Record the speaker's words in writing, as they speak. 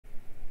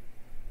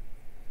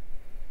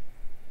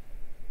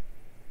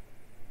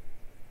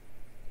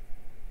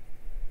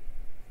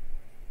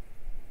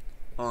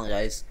Hold on,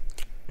 guys.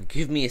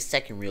 Give me a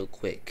second real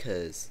quick,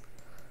 because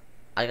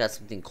I got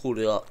something cool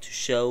to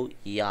show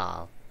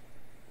y'all.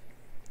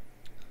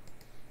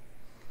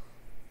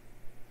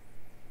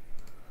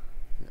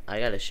 I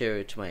gotta share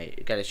it to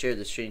gotta share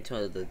the stream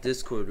to the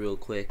Discord real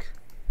quick.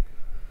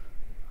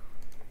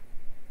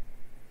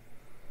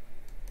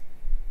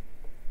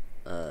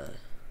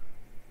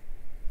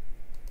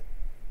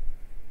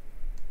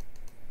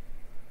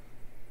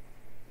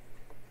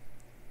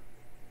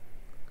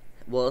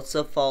 Well, it's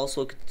a false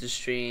look at the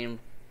stream.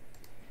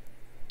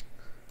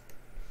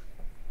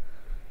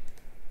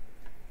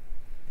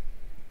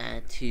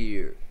 At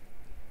here.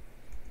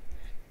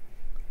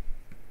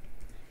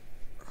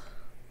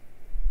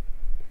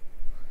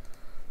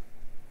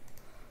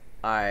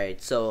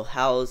 Alright, so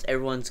how's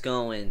everyone's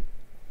going?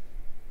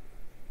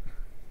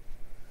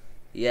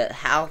 Yeah,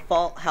 how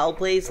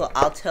Blaze? Well,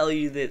 I'll tell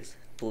you this,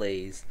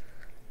 Blaze.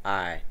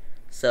 Alright,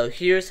 so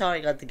here's how I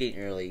got the game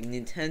early.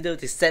 Nintendo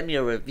just sent me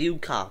a review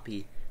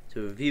copy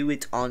to review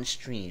it on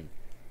stream.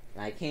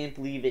 And I can't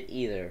believe it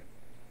either.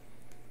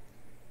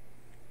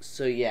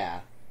 So yeah.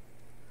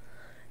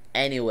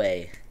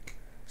 Anyway,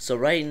 so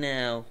right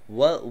now,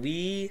 what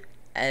we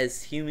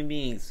as human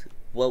beings,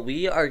 what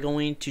we are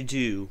going to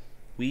do,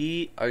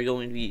 we are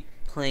going to be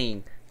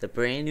playing the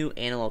brand new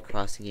Animal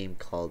Crossing game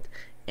called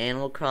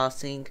Animal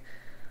Crossing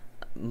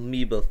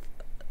Amiibo.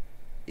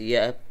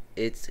 Yep,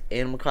 it's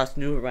Animal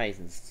Crossing New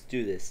Horizons. Let's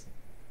do this.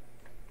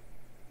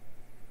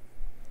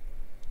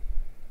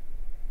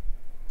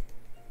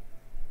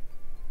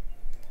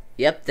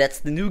 Yep, that's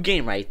the new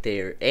game right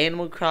there.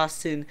 Animal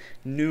Crossing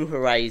New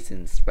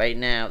Horizons. Right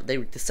now, they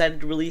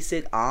decided to release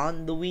it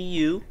on the Wii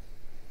U.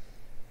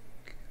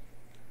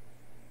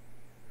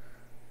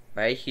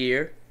 Right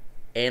here.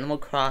 Animal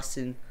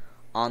Crossing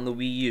on the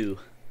Wii U.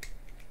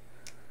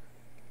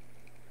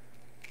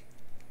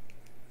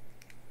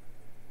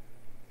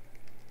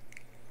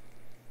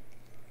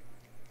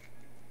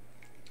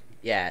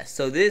 Yeah,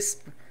 so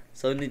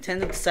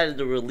Nintendo decided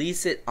to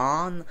release it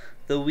on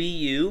the Wii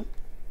U.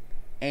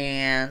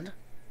 And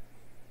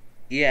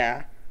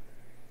yeah,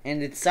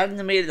 and it's starting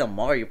to make it a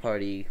Mario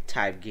Party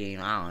type game.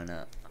 I don't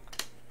know.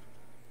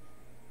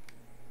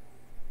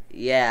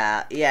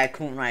 Yeah,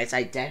 Cool Rice.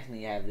 I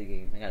definitely have the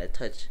game. I gotta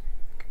touch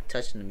the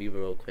amiibo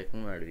real quick.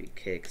 I'm ready to be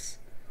kicks.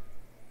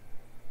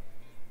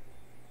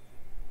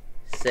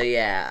 So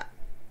yeah.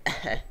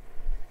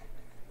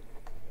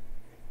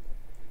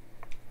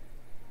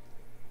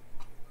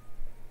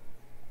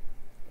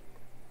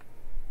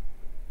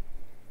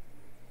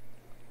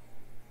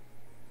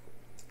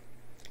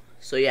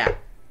 So yeah.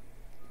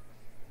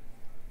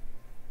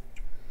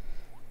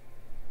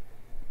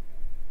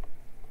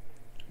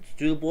 Let's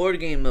do the board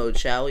game mode,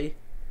 shall we?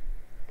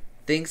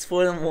 Thanks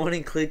for the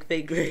morning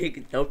clickbait,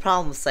 Greg. No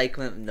problem,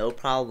 Cyclone. No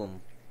problem.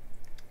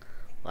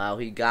 Wow,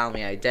 he got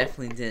me. I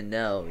definitely didn't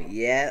know.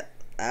 Yeah.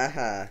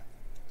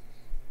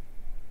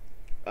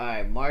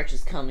 Alright, March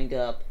is coming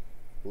up.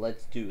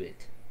 Let's do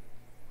it.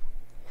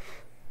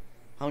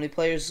 How many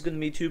players is gonna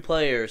be? 2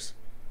 players.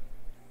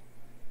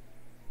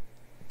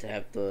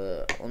 Let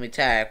me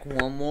tag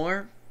one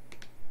more.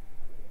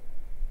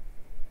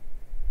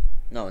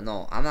 No,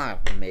 I'm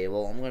not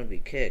Mabel. I'm gonna be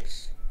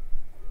Kicks.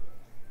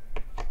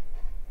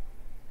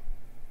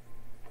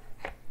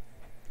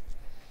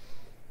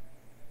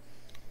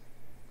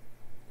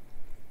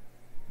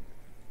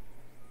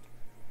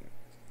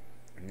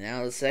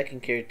 Now the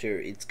second character,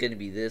 it's gonna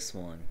be this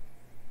one.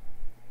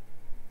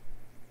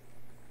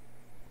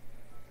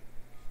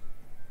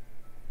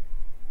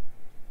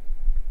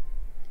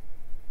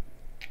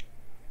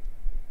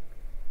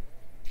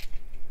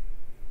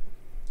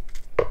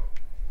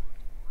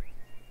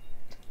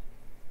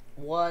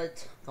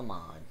 What? Come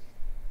on.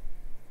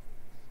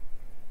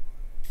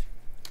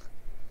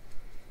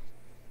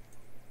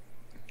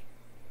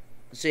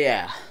 So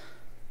yeah.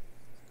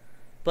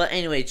 But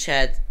anyway,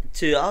 chat,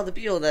 to all the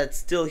people that's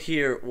still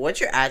here, what's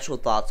your actual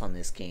thoughts on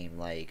this game?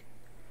 Like,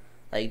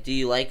 do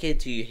you like it?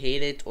 Do you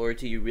hate it? Or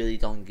do you really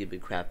don't give a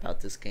crap about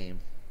this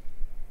game?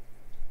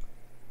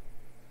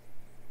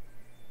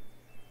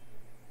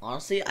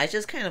 Honestly, I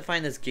just kind of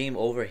find this game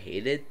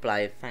overhated,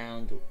 but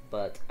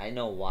I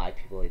know why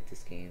people like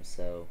this game,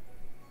 so.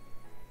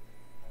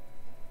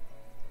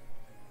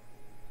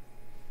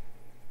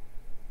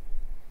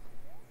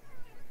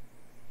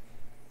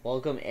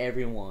 Welcome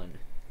everyone.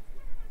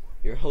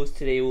 Your host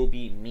today will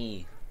be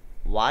me.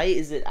 Why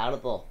is it out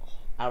of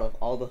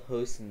all the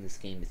hosts in this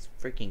game, it's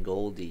freaking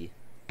Goldie?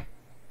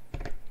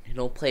 You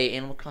don't play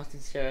Animal Crossing,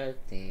 Sarah?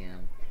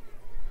 Damn.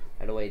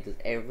 By the way, does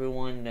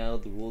everyone know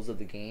the rules of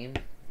the game?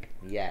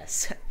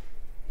 Yes.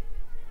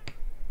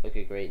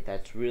 Okay, great.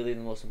 That's really the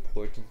most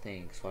important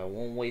thing. So I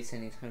won't waste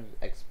any time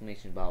with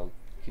explanation, but I'll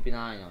keep an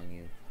eye on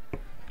you.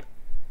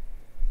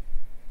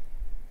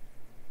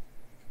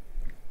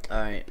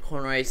 Alright,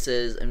 Cornray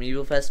says,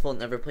 Amiibo Festival,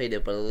 never played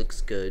it, but it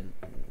looks good.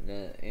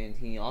 And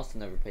he also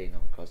never played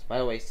Animal Crossing. By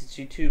the way, since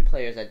you 2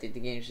 players, I think the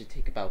game should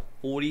take about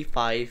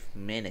 45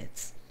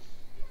 minutes.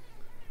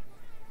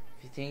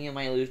 If you think you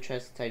might lose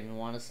trust, I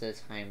want to set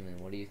a time, then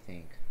what do you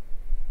think?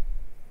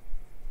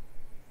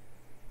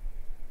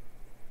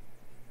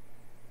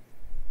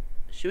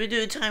 Should we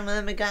do a time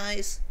limit,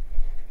 guys?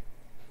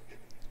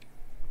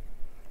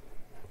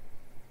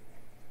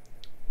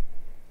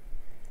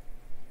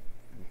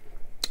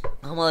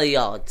 I'm gonna let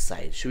y'all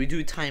decide. Should we do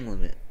a time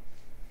limit?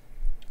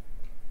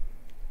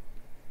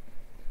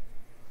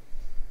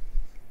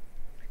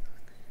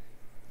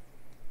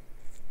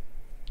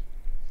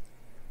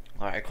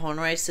 Alright,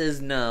 Cornright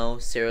says no.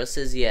 Sarah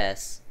says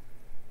yes.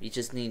 We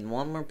just need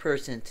one more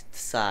person to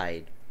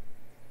decide.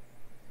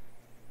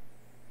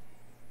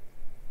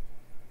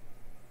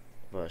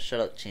 Bro, shut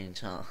up, change,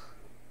 huh?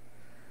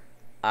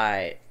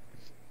 Alright.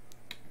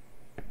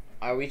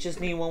 Alright, we just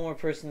need one more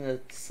person to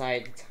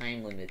decide the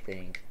time limit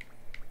thing.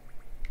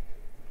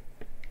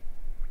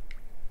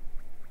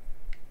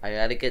 I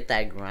gotta get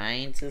that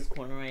grind, says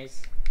Cornright.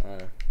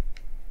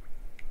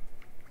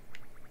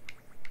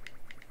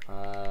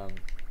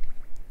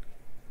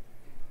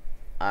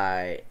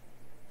 Alright.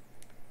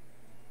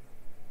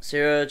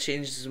 Sarah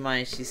changes her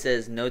mind. She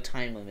says no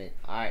time limit.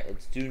 Alright,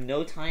 let's do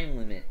no time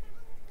limit.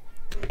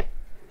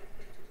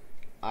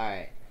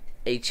 Alright.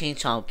 Hey, Chain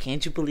Chomp,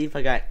 can't you believe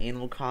I got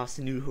Animal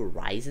Crossing New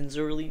Horizons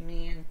early,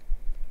 man?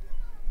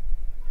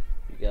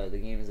 Here we go, the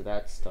game is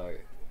about to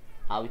start.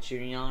 I'll be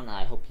cheering on, and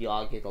I hope you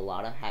all get a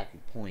lot of happy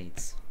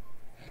points.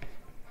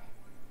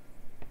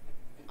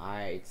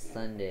 Alright, it's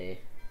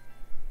Sunday.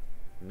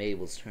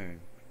 Mabel's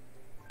turn.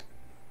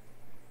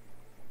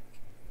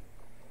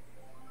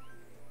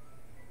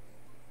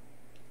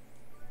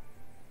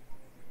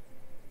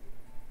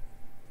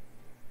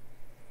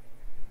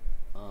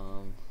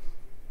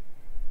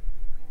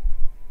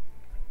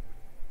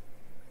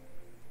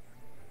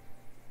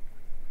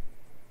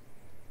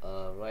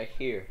 Right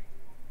here.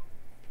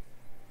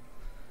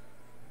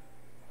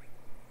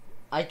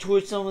 I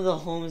toured some of the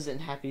homes in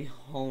Happy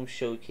Home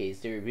Showcase.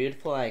 They were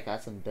beautiful. I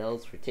got some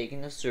bells for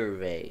taking a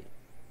survey.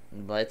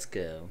 Let's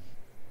go.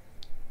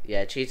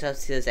 Yeah, Chase Up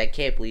says I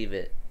can't believe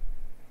it.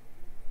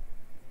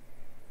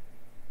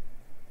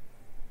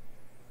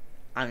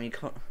 I mean,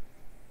 come.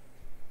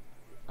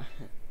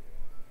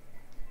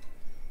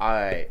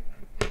 Alright.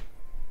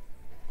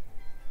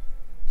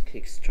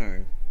 Kick's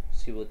turn.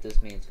 See what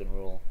this man's gonna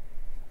roll.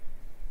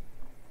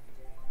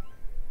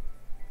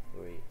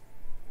 Wait.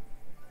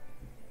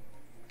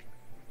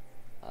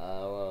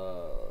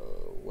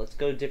 Let's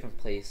go different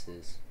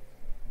places.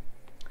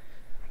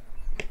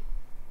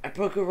 I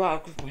broke a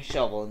rock with my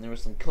shovel and there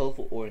was some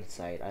colorful ore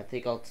inside. I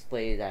think I'll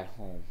display it at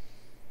home.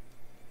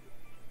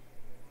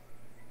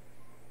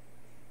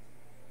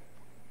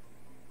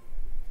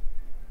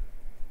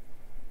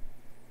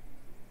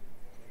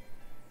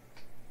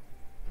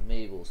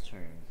 Mabel's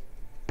turn.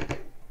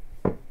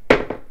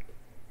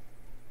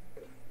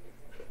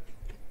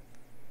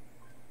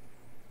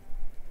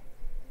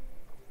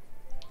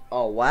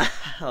 Oh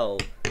wow!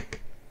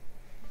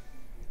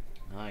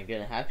 I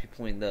get a happy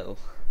point though.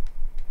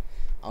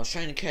 I was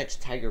trying to catch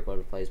tiger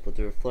butterflies, but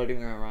they were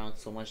floating around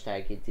so much that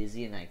I get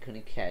dizzy and I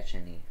couldn't catch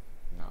any.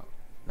 No,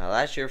 now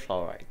that's your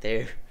fault right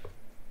there.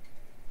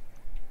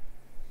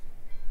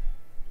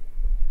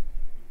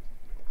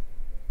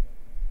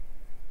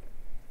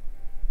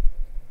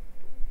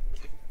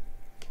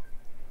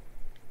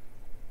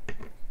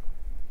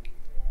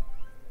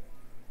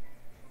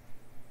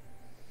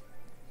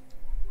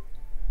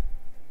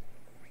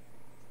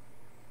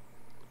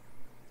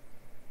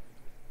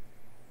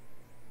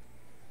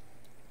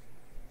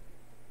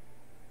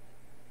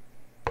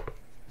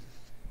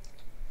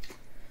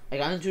 I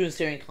got into a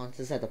staring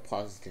contest at the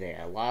plaza today.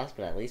 I lost,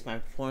 but at least my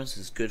performance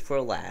was good for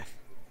a laugh.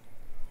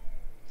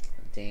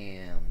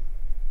 Damn.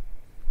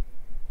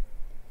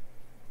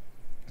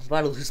 I'm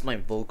about to lose my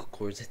vocal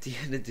cords at the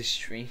end of the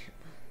stream.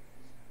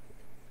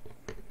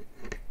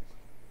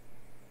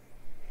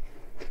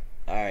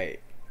 Alright.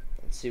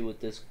 Let's see what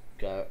this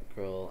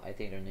girl, I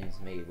think her name's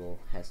Mabel,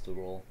 has to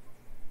roll.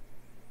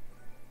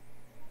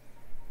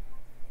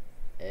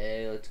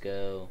 Hey, let's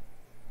go.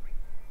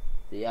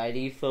 The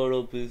ID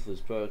photo booth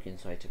was broken,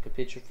 so I took a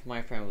picture for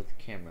my friend with the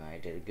camera. I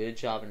did a good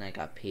job and I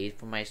got paid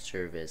for my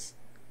service.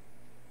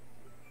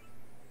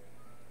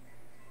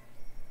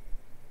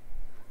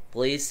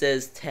 Blaze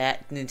says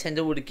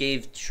Nintendo would have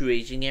gave True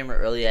Asian Gamer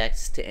early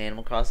access to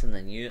Animal Crossing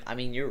than you. I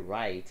mean, you're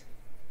right.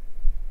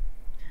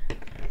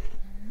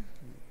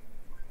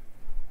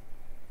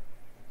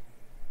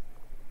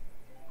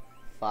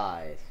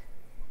 Five.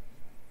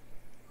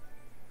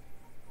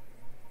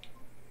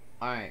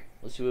 Alright,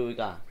 let's see what we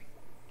got.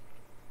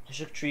 I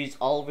shook trees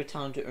all over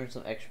town to earn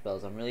some extra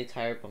bells. I'm really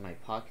tired, but my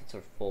pockets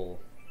are full.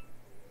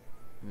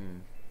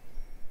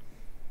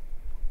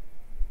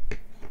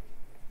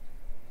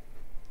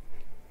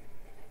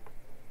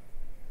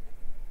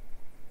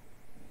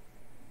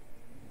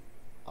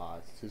 Aw,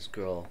 it's this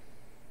girl.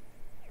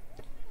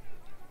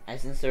 I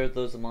sense there are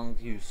those among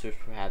you who search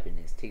for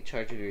happiness. Take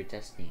charge of your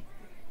destiny.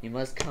 You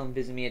must come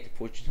visit me at the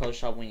fortune teller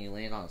shop when you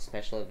land on a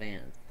special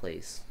event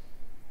place.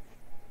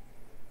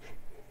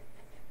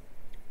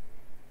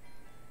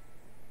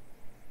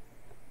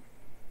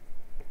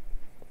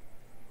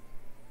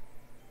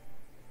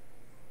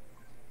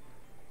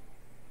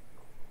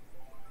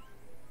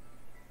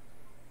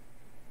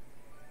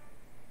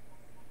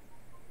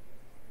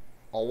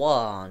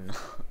 one.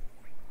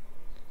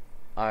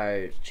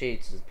 Alright,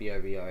 Chase is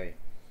BRB, alright.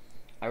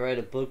 I read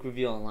a book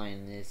review online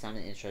and it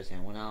sounded interesting.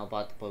 I went out and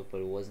bought the book, but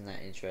it wasn't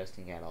that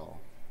interesting at all.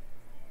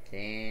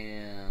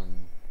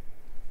 Damn.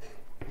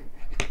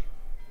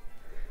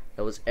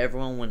 That was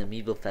everyone when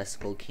Amiibo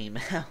Festival came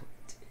out.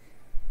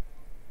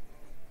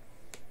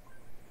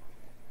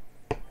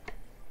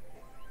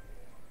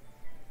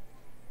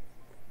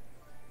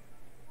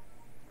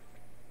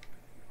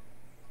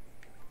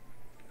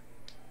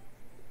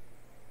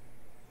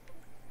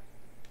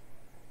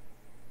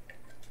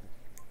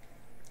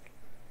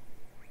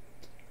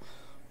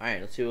 Alright,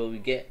 let's see what we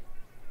get.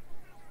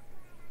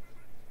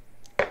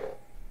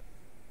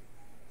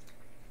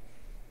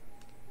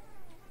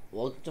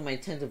 Welcome to my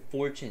tent of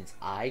fortunes.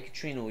 I,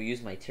 Katrina, will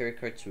use my tarot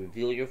cards to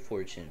reveal your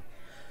fortune.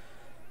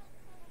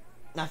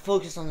 Now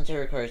focus on the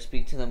tarot cards.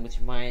 Speak to them with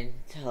your mind.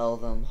 Tell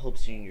them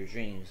hopes in your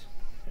dreams.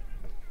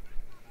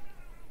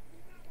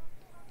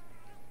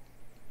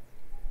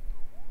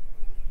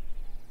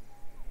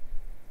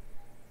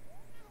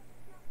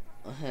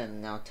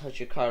 Now touch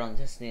your card on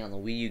Destiny on the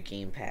Wii U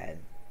gamepad.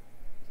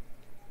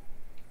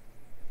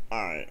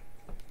 Alright.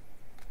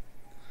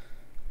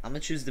 I'm gonna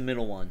choose the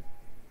middle one.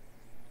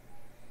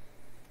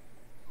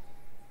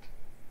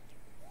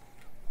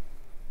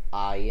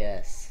 Ah,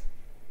 yes.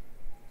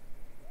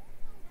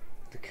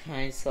 The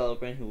kind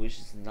celebrant who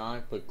wishes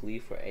not but glee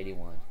for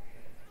anyone.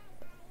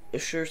 A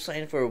sure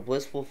sign for a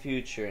blissful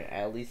future,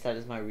 at least that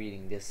is my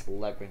reading, this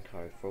labyrinth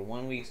card. For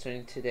 1 week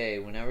starting today,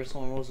 whenever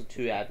someone rolls a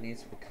 2,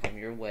 avenues will come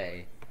your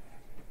way.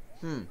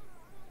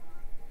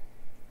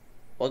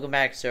 Welcome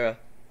back, Sarah.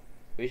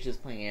 We're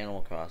just playing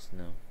Animal Crossing,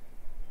 no.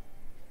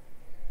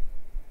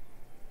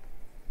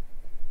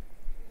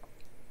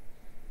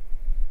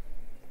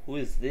 Who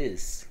is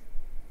this?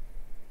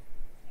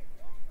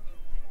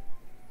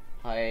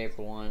 Hi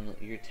everyone,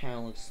 your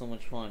town looks so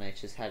much fun. I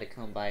just had to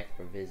come by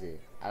for a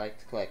visit. I like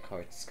to collect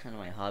cards. It's kind of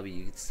my hobby,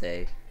 you could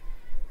say.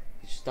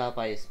 You should stop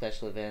by a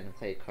special event and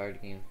play a card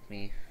game with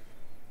me.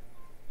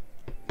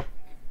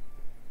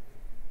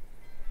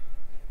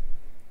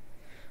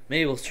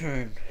 Mabel's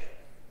turn.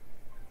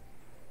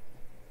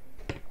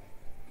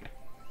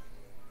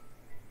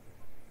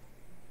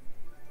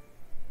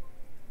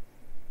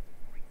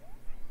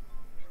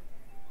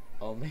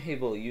 Oh,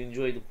 Mabel, you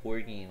enjoyed the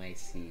board game, I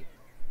see.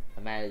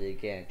 I'm at it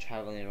again,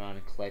 traveling around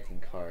and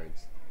collecting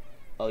cards.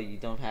 Oh, you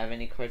don't have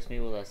any cards,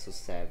 Mabel? That's so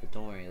sad, but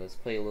don't worry, let's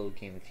play a little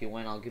game. If you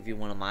win, I'll give you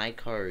one of my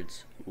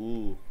cards.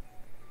 Ooh.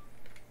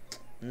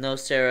 No,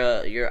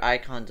 Sarah, your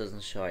icon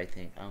doesn't show, I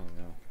think. I don't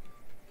know.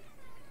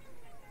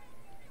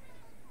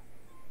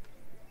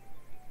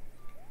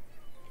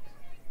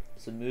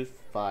 It's a move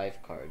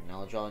 5 card.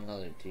 Now I'll draw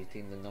another. Do you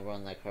think the number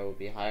on that card will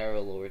be higher or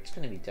lower? It's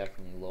gonna be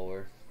definitely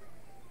lower.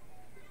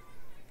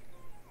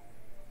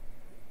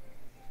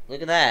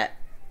 Look at that.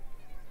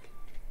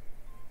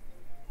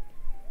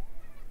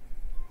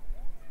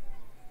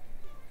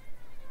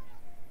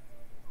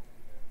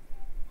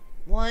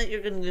 What?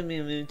 You're gonna give me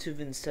a move 2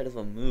 instead of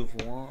a move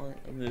 1?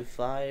 A move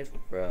 5?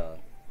 Bruh.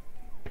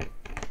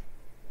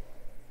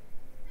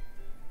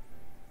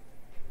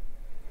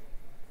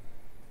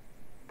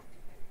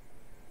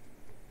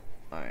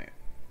 Alright.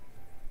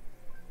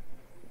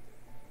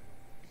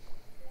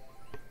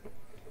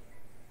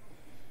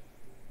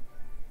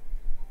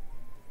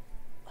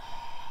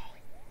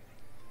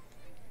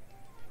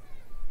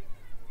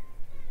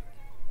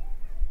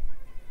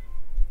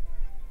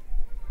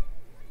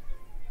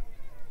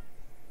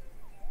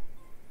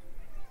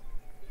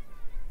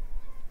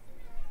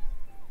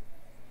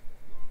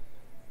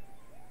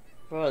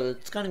 Bro,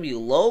 it's gonna be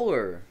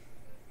lower.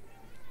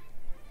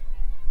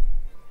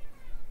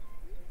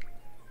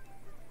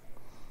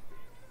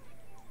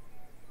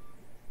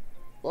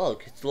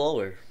 Look, it's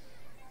lower.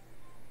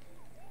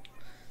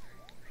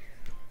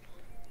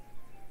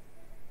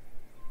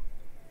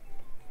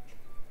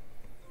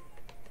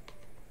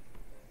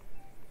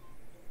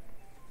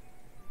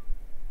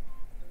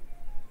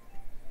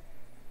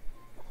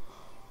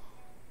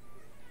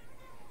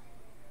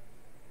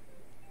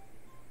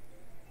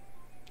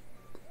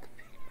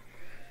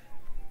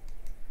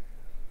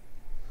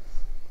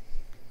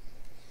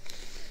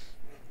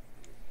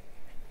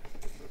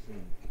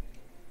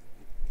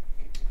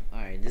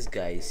 Alright, this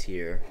guy is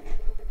here.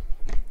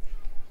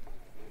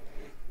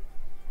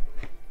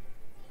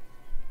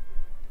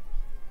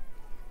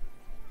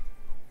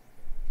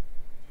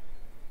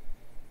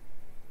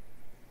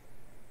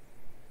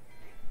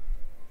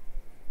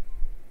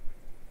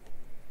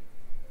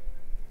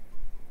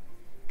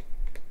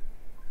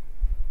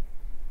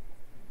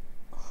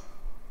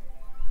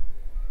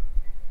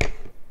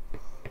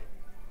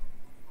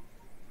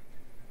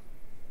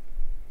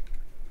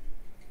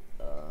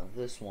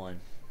 This one.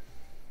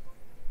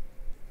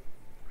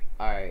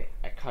 Alright,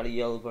 I caught a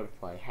yellow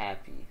butterfly.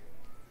 Happy.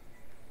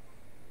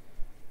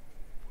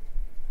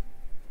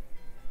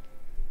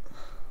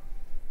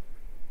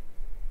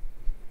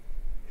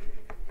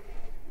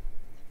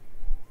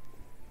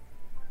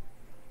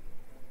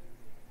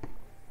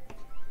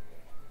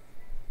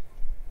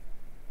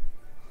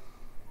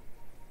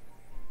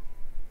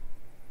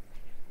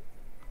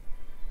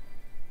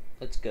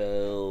 Let's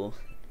go.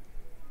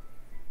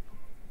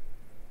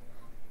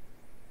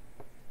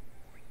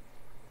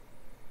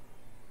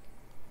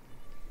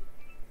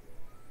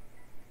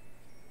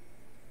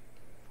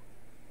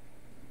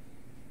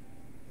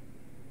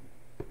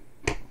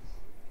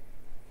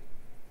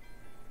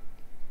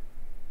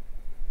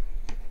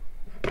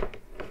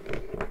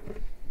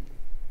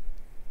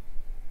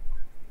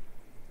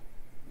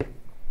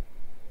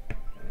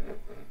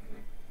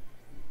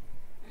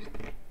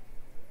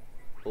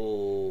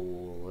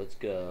 Oh, let's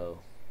go.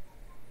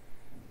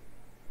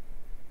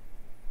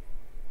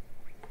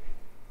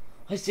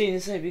 I stayed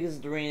inside because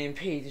of the rain and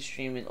paid to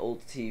stream an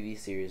old TV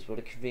series. What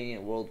a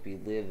convenient world we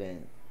live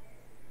in.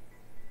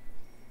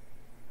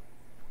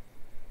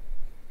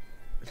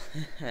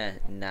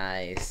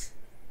 Nice.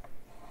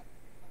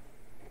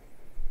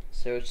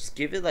 So just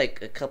give it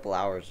like a couple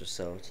hours or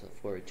so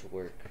for it to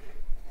work.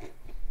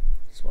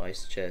 That's why I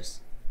suggest.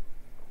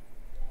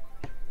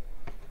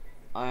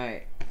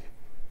 Alright.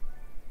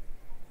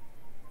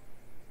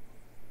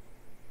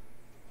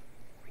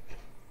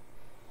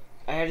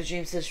 I had a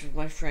jam session with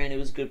my friend. It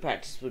was good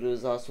practice, but it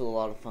was also a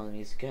lot of fun.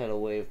 Music had a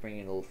way of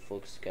bringing old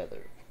folks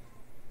together.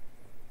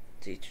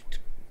 Yeah.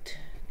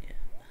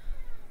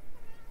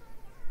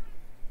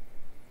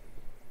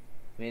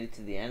 Made it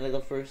to the end of the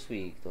first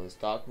week. The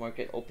stock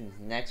market opens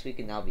next week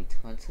and that'll be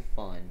tons of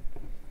fun.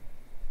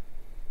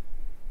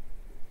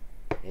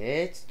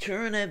 It's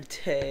turnip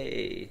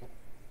day.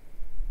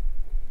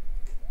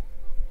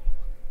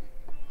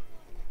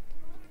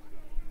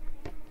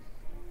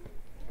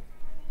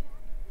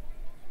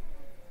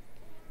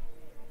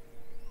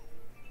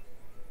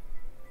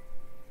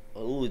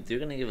 Oh, they're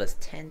gonna give us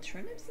 10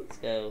 turnips? Let's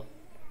go.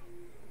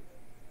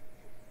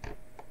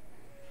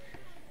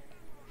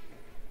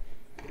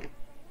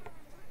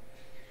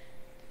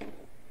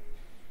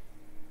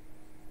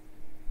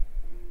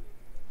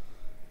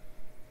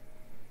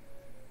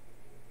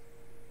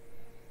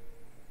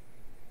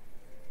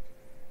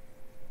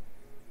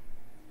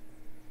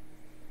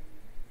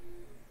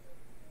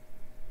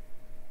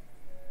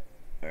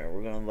 Alright,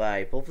 we're gonna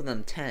buy both of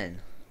them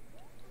 10.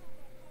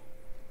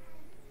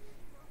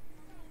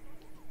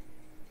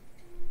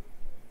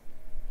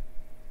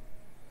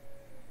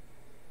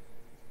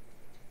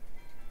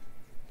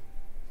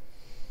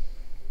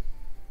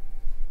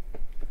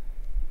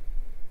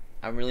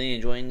 I'm really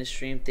enjoying this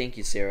stream. Thank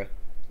you, Sarah.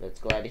 That's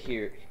glad to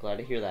hear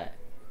that.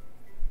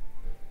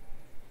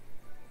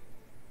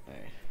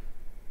 Alright.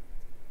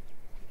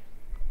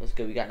 Let's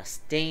go. We got a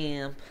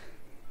stamp.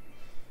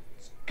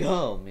 Let's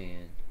go,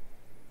 man.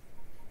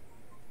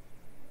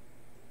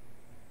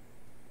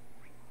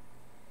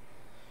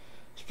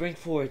 Spring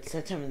forward. It's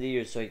that time of the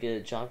year, so I get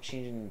a job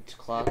changing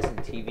clocks and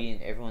TV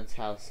in everyone's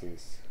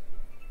houses.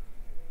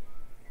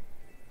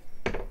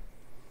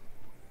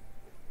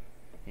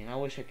 Man, I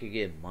wish I could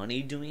get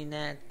money doing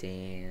that.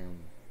 Damn.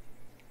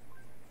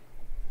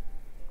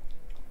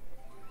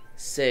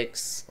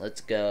 6. Let's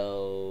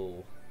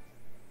go.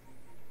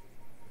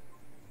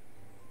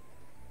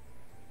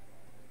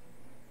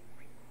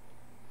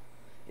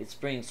 It's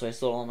spring, so I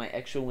sold all my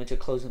extra winter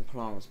clothes and put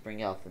on a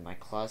spring outfit. My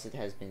closet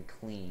has been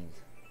cleaned.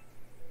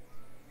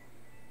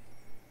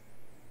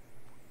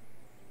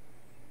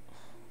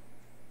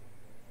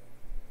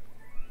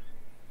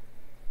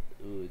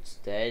 Ooh, it's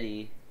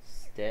steady.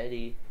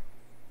 Steady.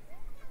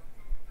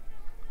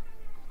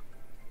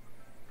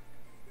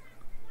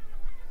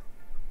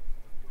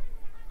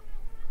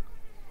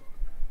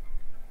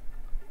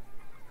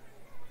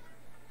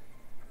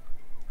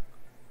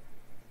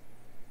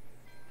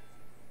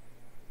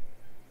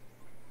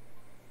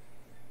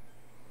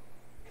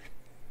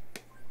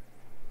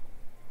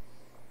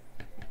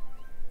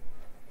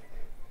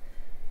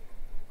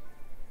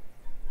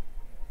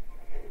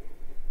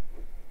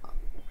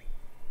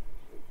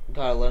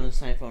 Got a letter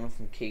signed phone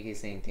from KK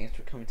saying thanks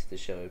for coming to the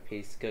show. It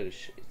pays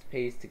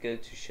to go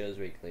to shows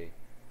regularly.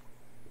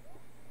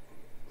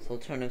 So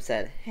Turnip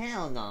said,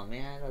 hell no,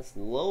 man. Let's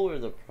lower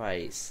the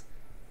price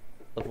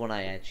of when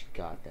I actually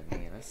got them,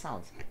 man. That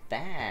sounds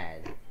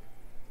bad.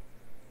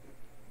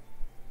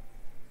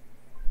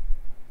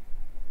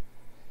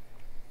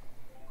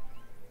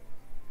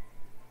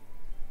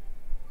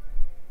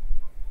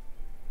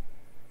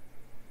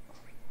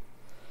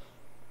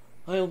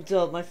 I opened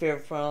up my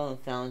favorite file and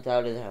found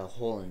out it had a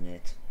hole in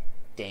it.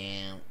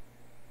 Damn.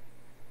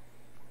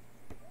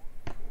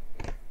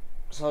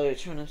 So your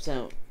turnips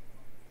out.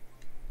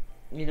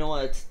 You know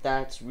what?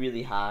 That's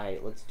really high.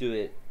 Let's do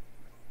it.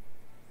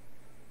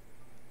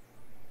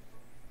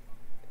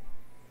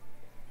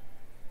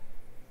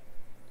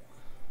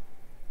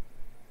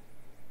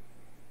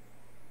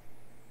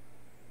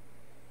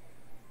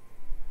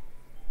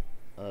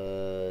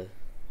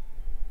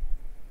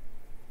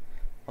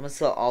 I'm gonna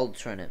sell all the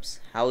turnips.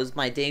 How is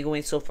my day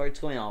going so far?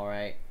 It's going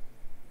alright.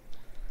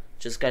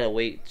 Just gotta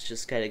wait.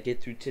 Just gotta get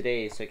through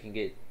today so I can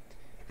get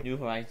New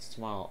Horizons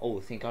tomorrow. Oh,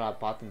 thank God I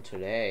bought them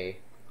today.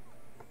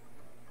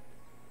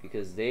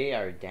 Because they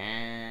are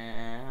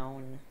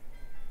down.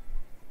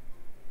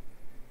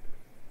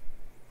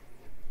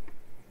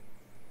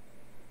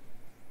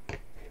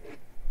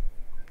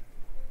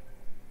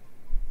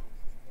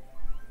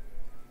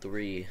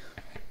 3.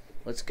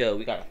 Let's go.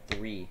 We got a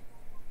 3.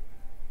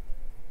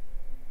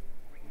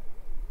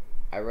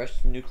 I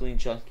rushed to Nuclear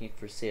Junkie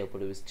for sale,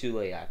 but it was too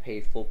late. I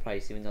paid full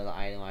price even though the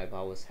item I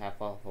bought was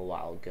half off a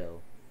while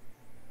ago.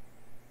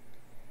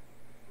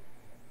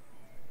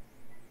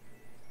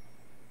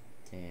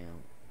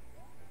 Damn.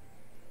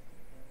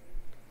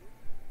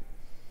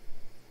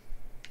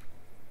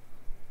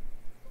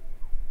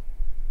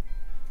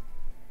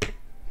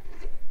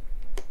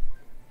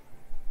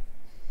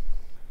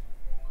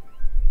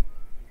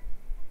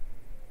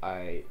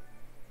 Alright.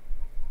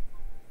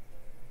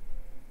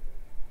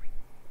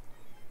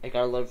 I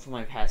gotta learn from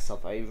my past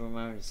self. I even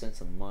remember to send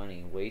some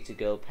money. Way to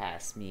go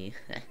past me.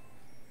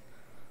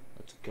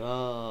 Let's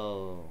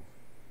go.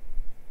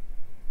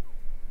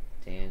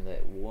 Damn,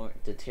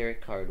 the tarot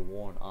card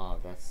worn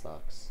off. That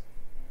sucks.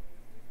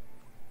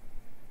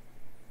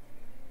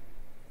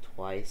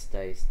 Twice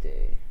dice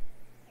day.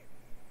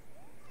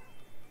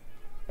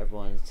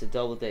 Everyone, it's a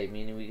double day,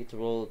 meaning we get to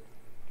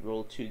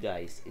roll 2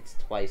 dice. It's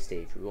twice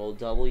day. If you roll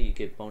double, you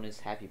get bonus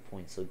happy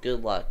points. So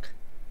good luck.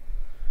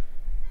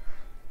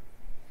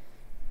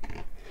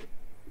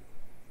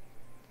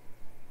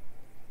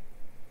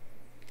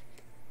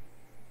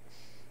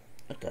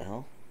 What the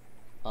hell?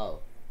 Oh.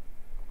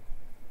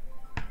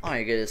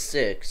 I get a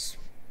 6.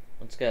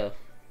 Let's go.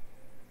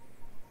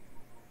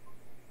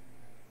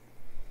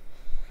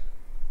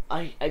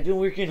 I've been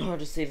working hard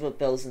to save up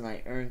bells and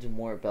I earned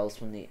more bells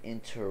from the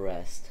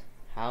interest.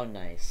 How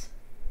nice.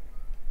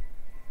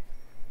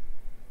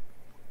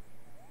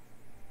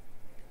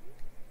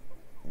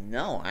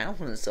 No, I don't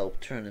want to sell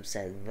turnips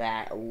at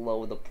that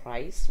low the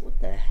price. What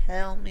the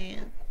hell,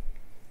 man?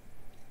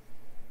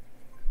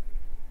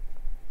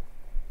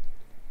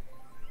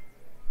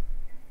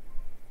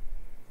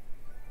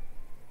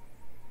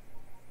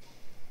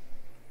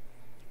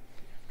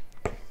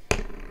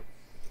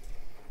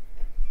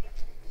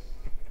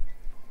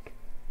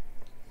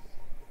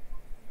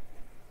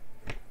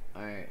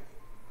 Alright.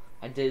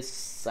 I did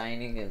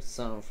signing of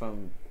some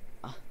from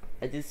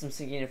I did some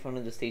singing in front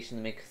of the station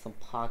to make some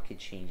pocket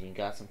change and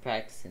got some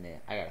practice in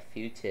it. I got a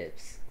few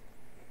tips.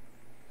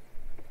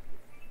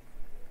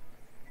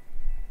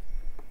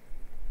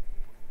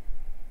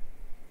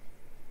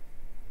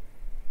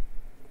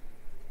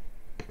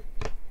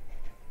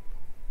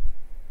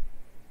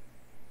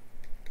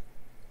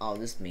 Oh,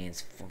 this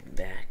man's fucking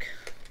back.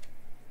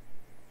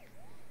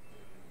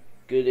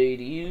 Good day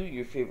to you.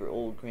 Your favorite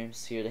old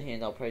Gramps here to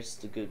hand out prices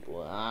to good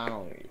boy. I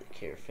don't really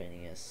care,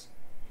 Phineas.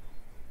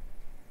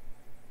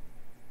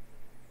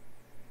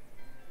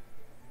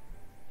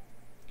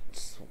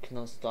 Can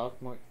the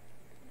stock market?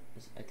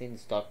 I think the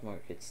stock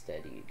market's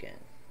steady again.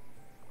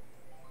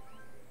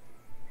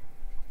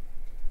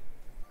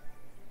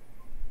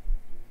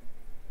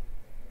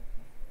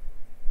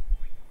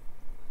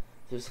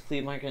 There's a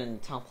flea market in the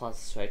town plaza,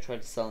 so I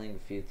tried selling a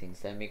few things.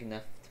 Did I make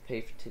enough to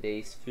pay for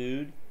today's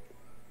food?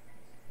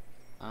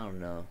 I don't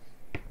know.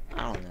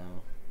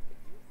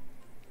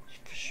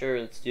 For sure,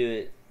 let's do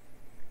it.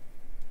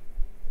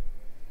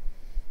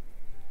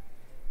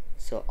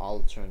 So all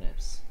the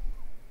turnips.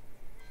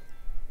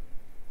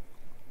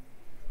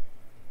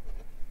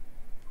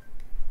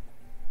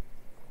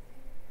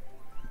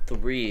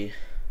 Three.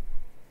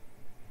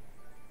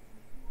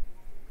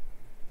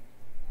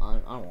 I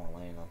don't want to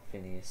land on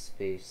Phineas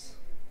space.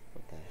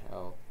 What the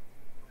hell?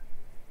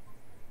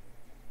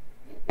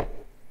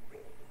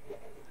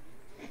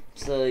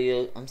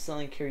 So I'm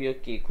selling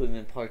karaoke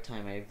equipment part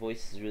time. My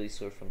voice is really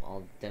sore from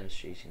all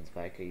demonstrations,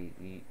 but I could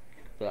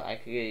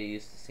get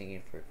used to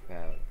singing for a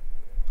crowd.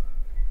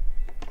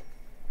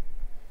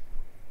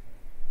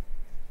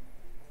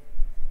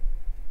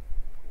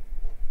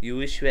 You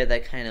wish you had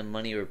that kind of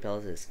money or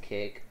bells as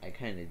kick? I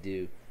kinda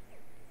do.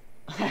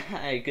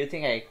 Good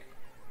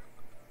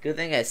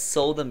thing I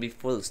sold them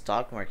before the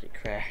stock market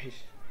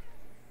crashed.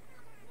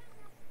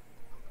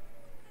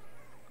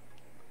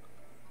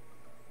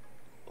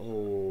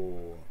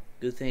 Oh,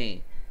 good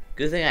thing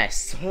I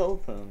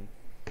sold them.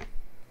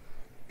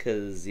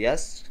 Cause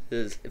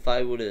if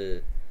I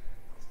would've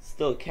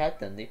still kept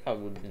them, they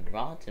probably would've been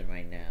rotten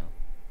right now.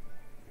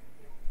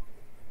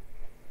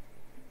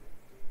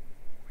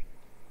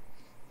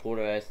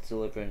 Porter asked to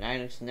deliver an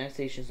item to the next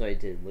station, so I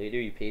did.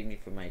 Later, he paid me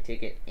for my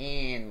ticket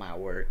and my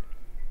work.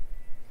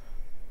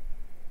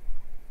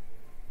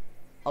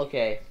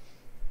 Okay.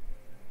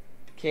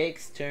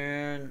 Cake's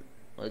turn.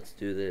 Let's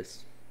do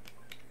this.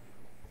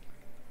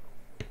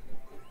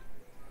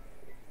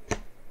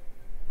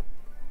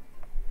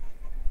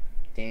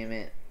 Damn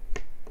it.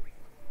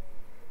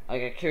 I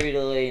got carried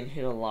away and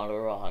hit a lot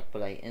of rock,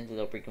 but I ended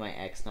up breaking my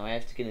X. Now I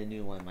have to get a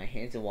new one. My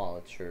hands and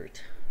wallets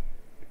hurt.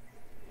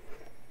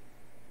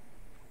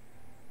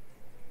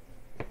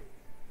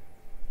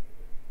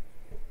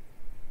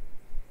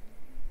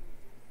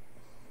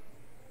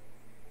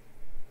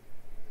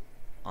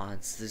 Oh,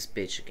 it's this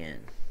bitch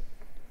again.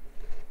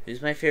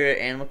 Who's my favorite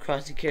Animal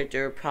Crossing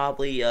character?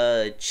 Probably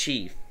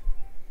Chief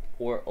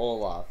or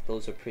Olaf.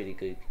 Those are pretty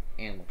good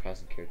Animal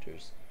Crossing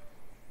characters.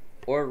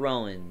 Or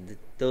Rowan.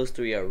 Those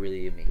three are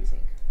really amazing.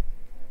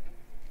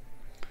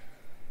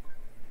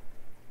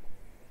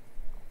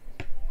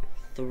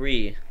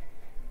 3.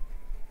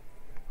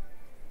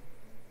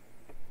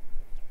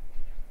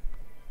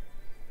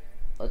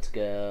 Let's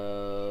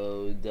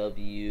go.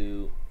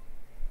 W.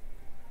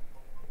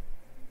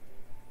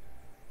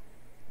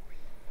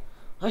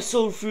 I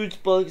sold fruits,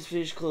 bugs,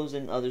 fish, clothes,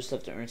 and other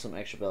stuff to earn some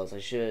extra bells. I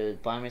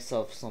should buy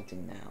myself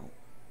something now.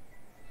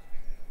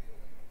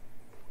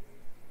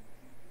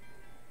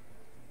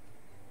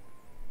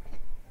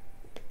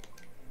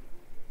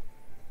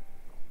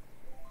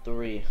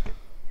 Three.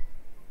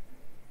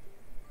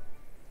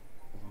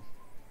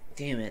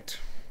 Damn it.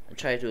 I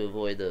tried to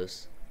avoid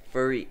those.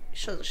 Furry.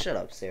 Shut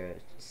up, Sarah.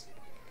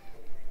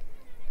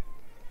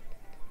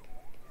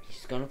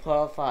 She's gonna put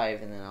out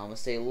 5, and then I'm gonna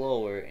stay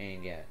lower,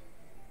 and yeah.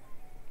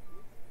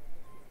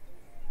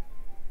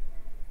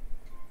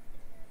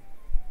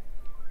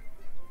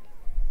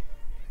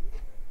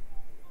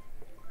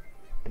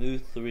 New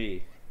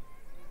 3.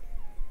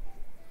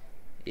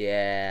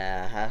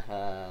 Yeah,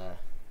 haha.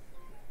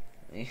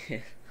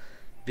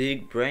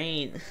 Big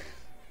brain.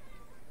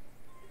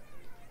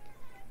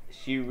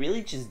 She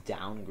really just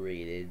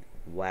downgraded.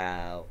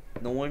 Wow.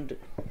 No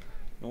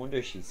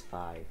wonder she's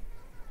 5.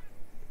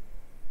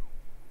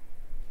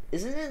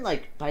 Isn't it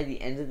like by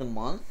the end of the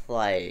month,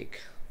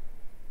 like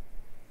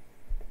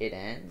it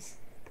ends?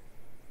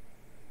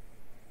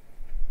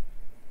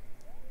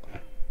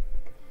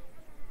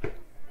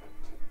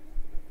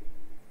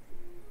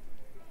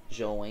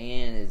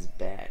 Joanne is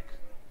back.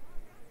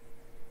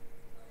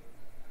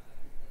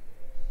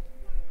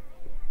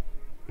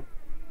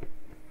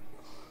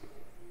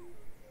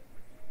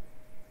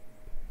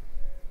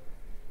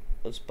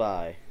 Let's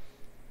buy.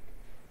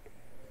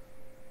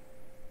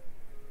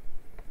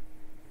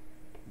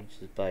 Let's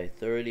just buy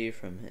 30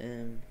 from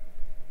him.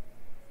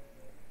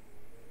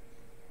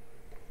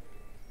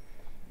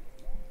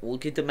 We'll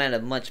get them at a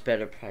much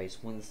better price.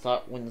 When the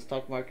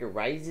stock market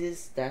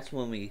rises, that's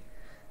when we,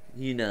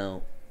 you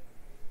know.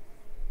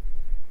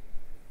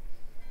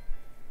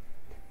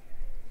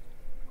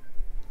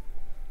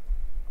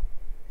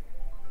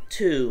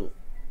 Two.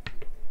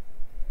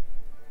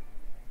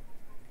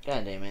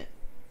 God damn it.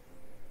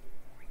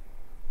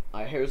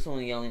 I heard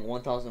someone yelling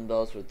 1,000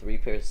 bells for 3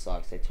 pairs of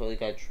socks. I totally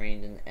got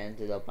trained and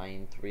ended up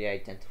buying 3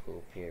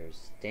 identical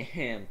pairs.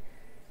 Damn.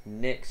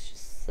 Nick's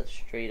just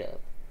straight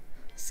up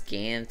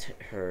scammed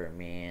her,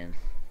 man.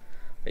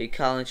 Are you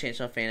Colin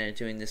Chainsaw fan are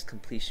doing this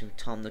completion with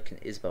Tom Nook and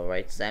Isabel,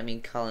 right? Does that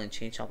mean Colin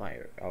Chainsaw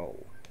buyer? Oh.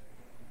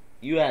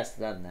 You asked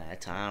them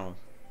that. I don't.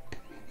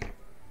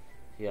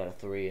 You got a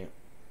 3.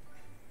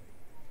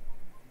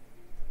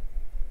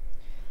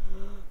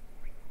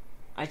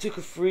 I took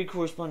a free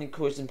corresponding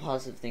course in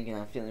positive thinking.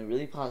 I'm feeling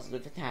really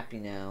positive and happy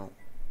now.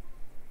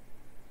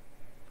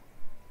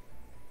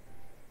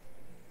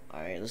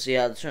 Alright, let's see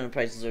how the tournament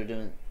prices are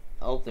doing.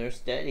 Oh, they're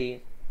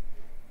steady.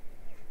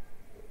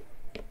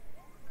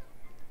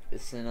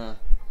 It's in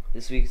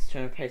this week's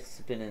tournament prices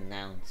have been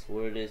announced.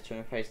 Word is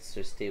tournament prices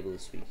are stable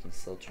this week. You can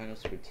sell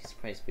turnips for a decent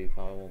price, but you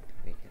probably won't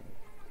be making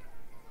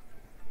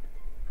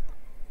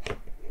it.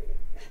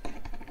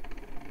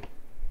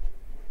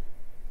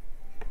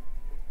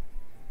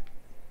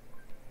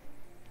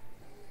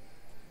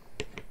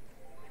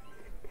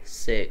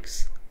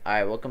 Six.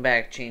 Alright, welcome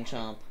back, Chain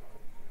Chomp.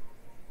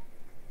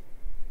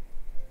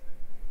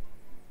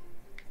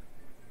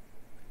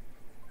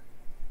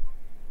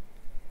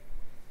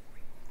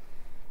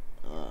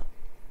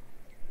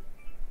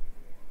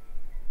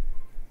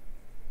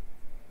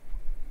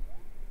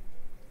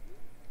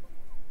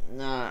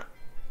 Nah.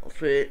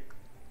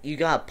 You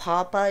got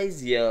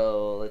Popeyes?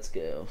 Yo, let's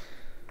go.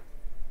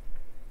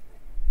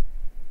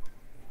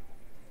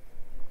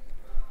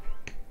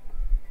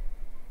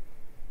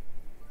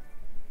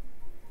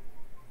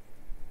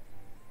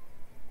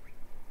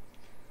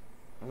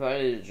 I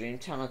invited to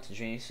Dreamtown out to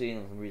Dream City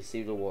and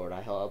received an award.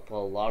 I help a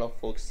lot of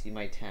folks see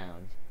my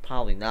town.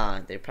 Probably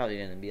not. They're probably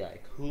gonna be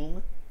like,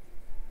 whom?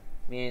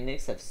 Man,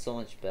 Knicks have so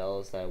much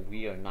bells that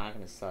we are not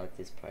gonna sell at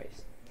this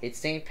price. It's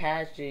St.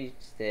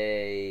 Patrick's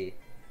Day.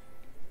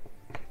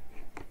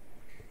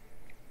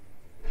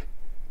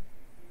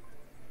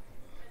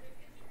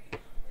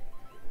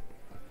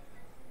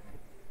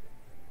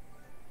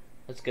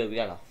 Let's go. We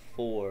got a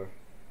 4.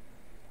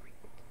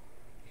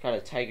 We got a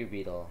Tiger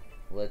Beetle.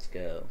 Let's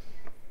go.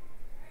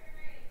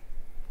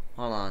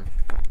 Hold on.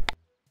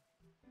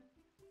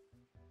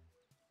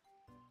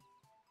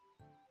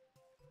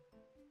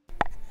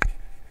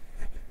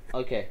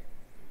 Okay.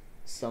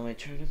 Sell my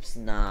turnips?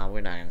 Nah,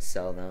 we're not gonna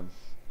sell them.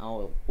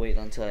 I'll wait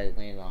until I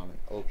land on an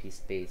OP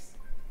space.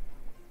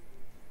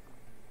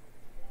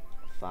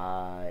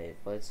 5.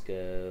 Let's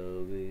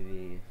go,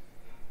 baby.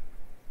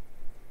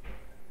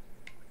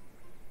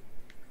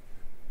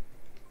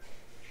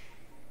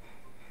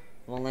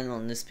 I won't land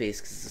on this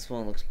space because this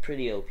one looks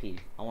pretty OP.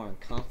 I want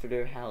a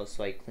comforter house,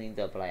 so I cleaned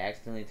up, but I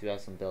accidentally threw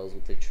out some bells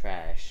with the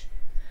trash.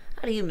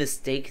 How do you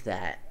mistake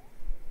that?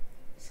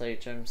 Sell your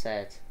turnips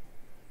at.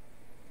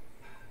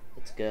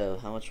 Let's go.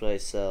 How much will I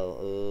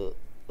sell?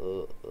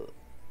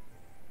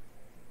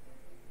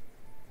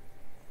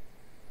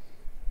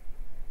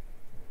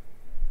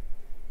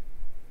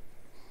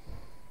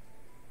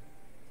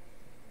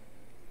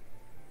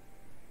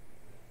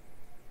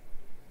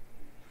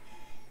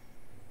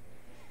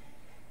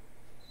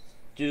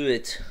 do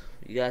it.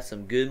 We got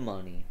some good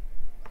money.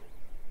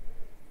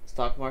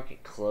 Stock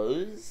market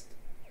closed.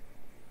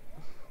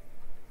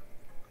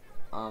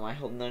 I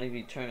hope none of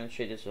you turnip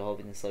traders are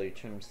hoping to sell your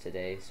turnips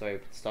today. Sorry,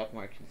 but the stock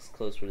market is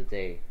closed for the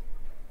day.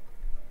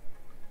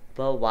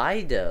 But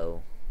why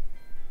though?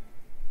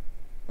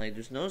 Like,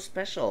 there's no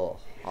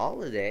special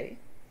holiday.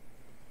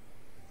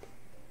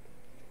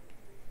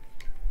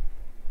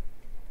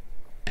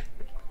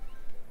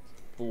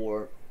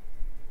 Four.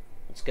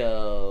 Let's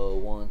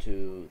go. 1,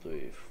 2,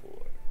 3, 4.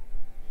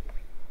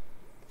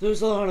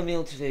 There's a lot of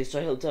meal today, so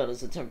I helped out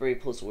as a temporary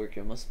post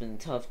worker. It must have been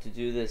tough to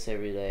do this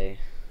every day.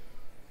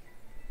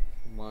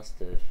 Must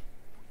have.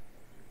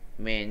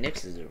 Man,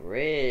 Nix is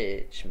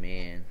rich,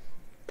 man.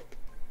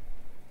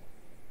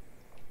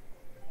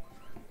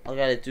 All I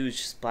gotta do is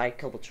just buy a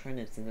couple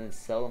turnips and then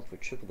sell them for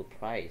triple the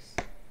price.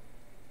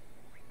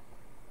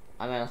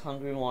 I'm a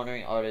hungry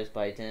wandering artist, but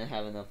I didn't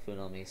have enough food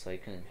on me, so I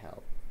couldn't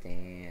help.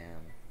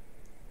 Damn.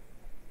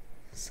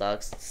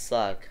 Sucks to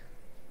suck.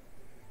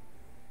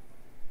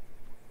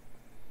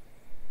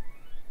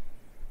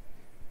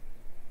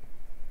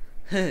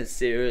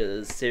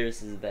 Sirius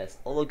is the best.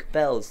 Oh look,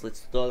 bells. Let's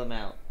throw them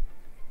out.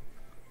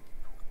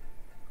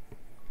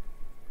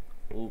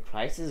 Ooh,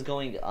 prices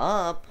going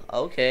up.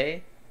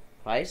 Okay.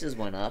 Prices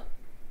went up.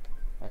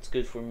 That's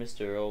good for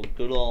Mr.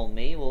 Good old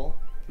Mabel.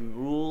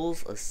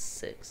 Rules a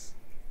 6.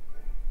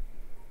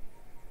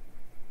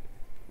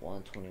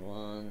 121.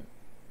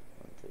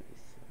 133.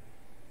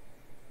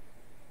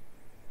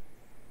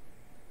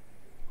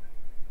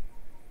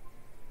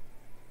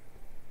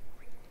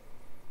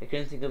 I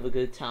couldn't think of a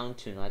good town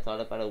tune. I thought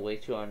about it way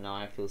too hard. Now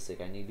I feel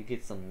sick. I need to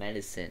get some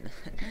medicine.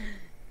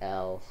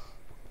 L.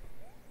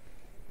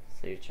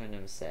 So your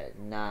turnip set.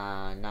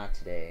 Nah, not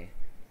today.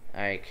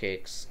 Alright,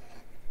 kicks.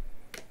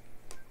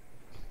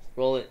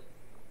 Roll it.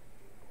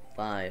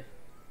 5.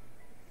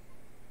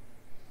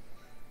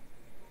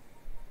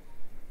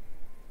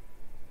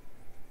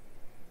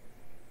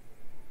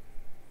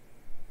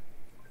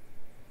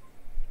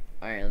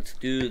 Alright, let's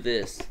do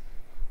this.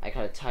 I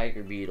got a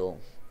tiger beetle.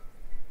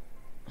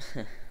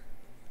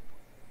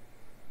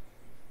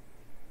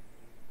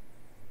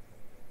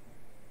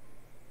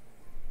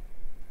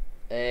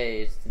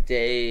 Hey, it's the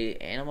day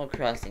Animal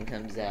Crossing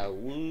comes out.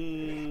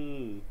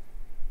 Woo!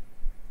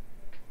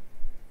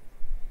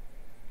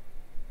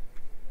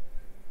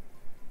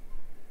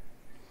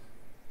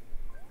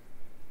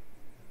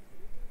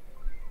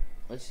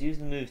 Let's use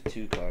the move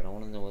 2 card. I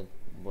want to know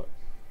what.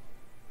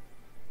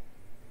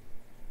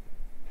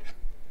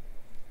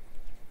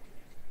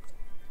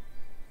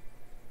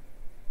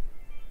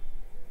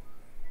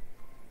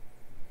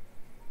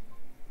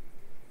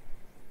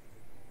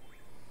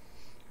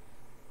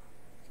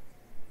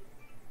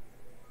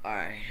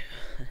 Alright.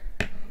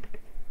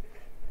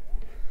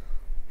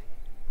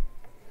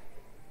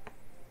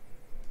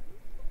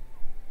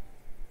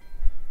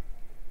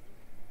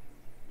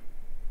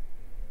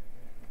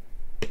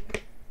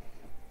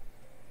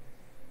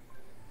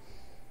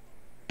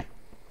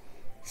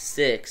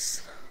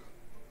 Six.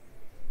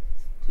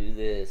 Let's do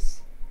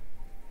this.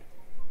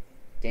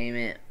 Damn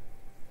it.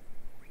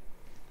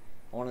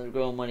 I wanted to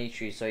grow a money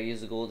tree, so I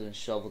used a golden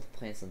shovel to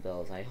plant some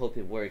bells. I hope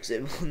it works.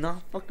 It will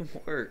not fucking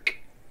work.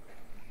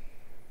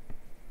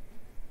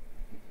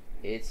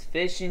 It's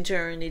fishing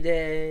tourney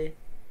day.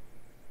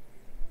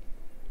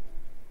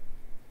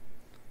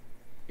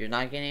 You're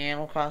not getting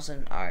Animal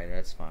Crossing? Alright,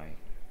 that's fine.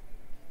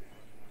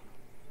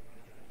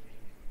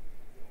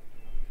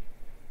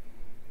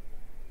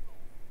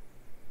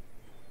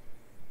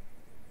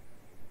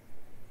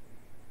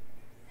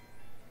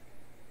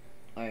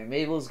 Alright,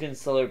 Mabel's gonna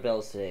sell her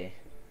bells today.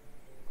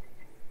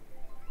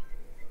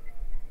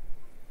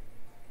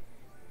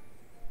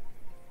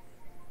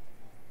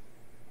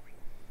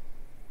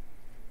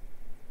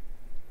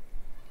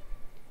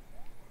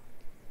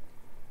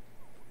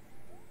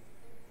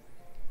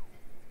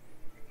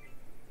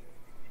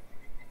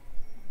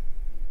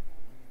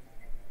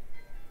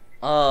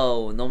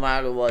 Oh, no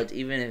matter what,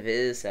 even if it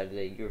is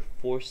Saturday, you're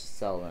forced to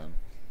sell them.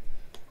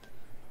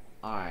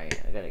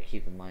 Alright, I gotta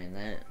keep in mind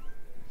that.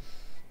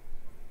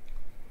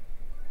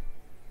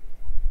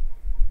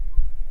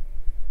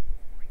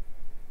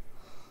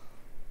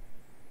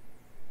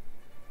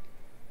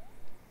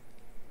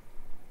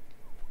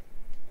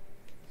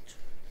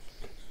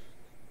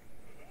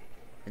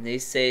 And they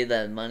say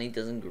that money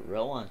doesn't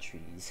grow on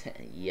trees.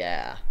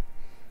 Yeah.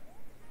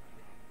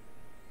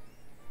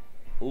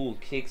 Ooh,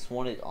 Kicks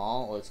won it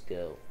all. Let's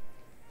go.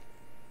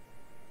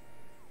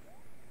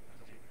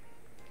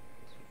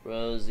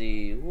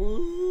 Rosie.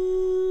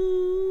 Woo!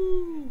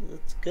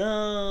 Let's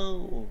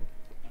go.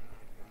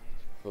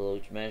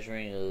 Float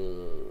measuring.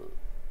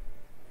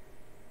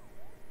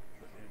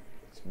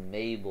 It's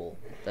Mabel.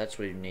 That's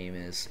what your name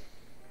is.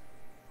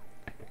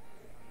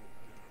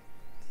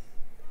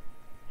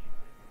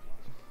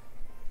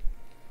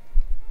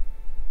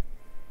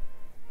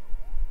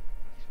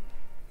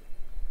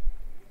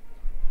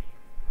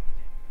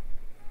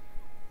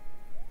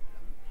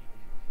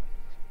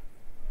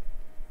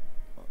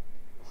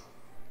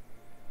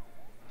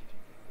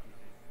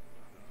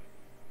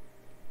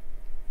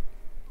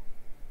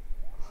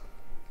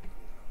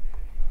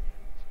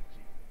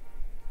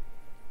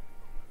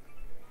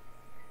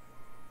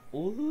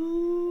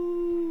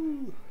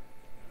 Ooh.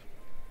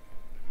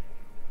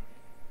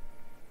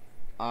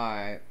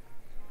 Alright.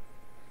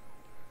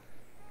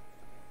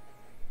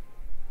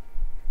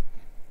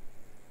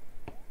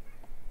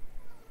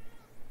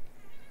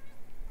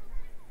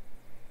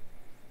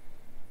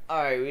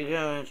 Alright, we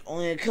got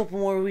only a couple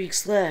more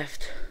weeks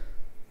left.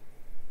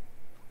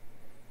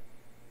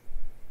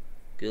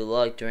 Good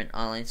luck during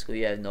online school.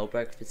 You have no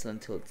breakfast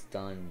until it's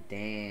done.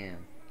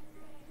 Damn.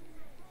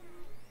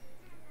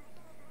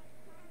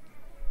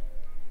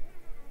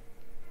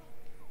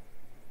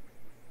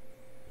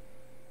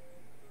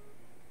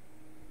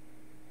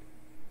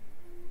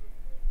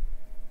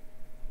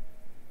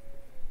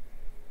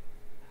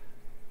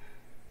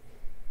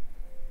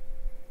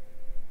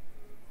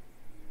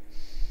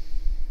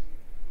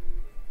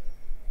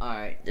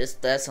 Alright,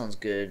 that sounds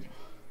good.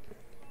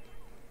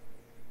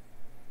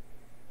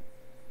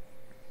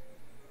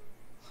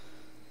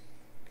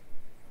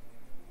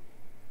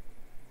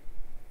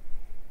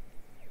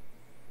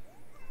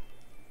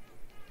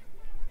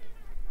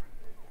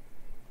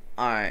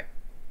 Alright.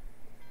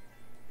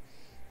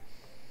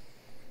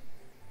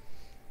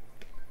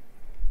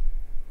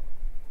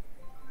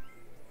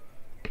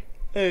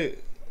 Hey,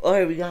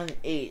 alright, we got an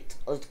 8.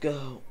 Let's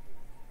go.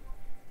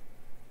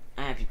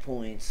 Happy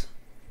points.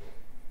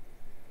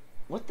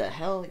 What the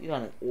hell? You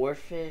got an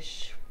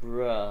oarfish?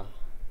 Bruh.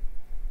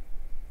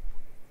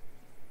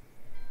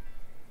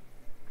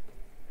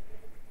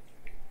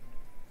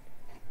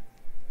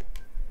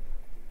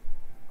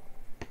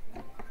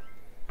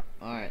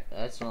 Alright,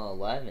 that's an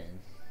 11.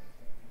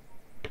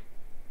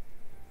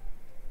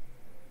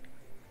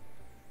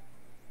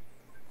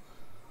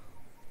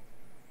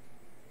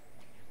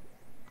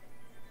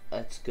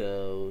 Let's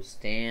go.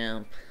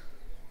 Stamp.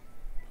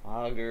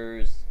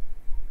 Poggers.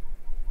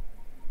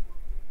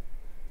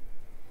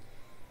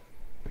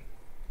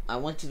 I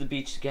went to the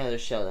beach to gather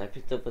shells. I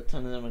picked up a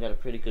ton of them and got a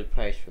pretty good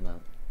price for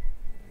them.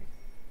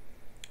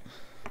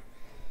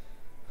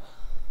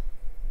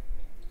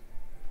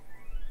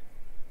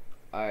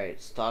 Alright,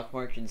 stock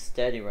market's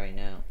steady right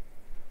now.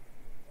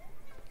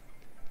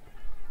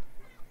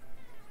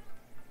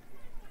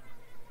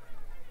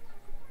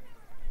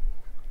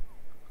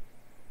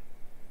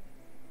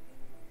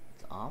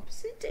 It's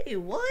opposite day?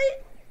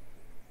 What?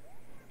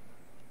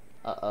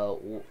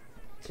 Uh-oh.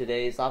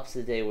 Today's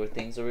opposite day where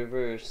things are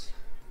reversed.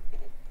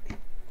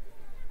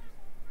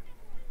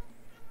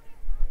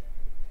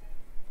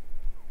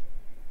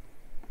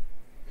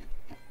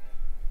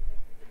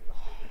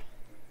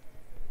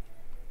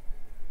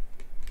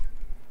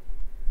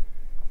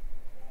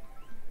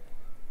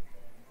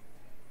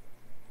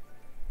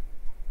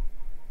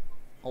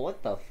 Oh,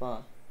 what the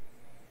fuck?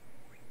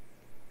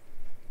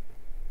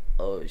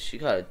 Oh, she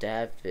got a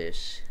dab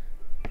fish.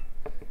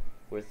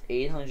 Worth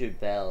 800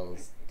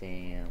 bells.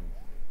 Damn.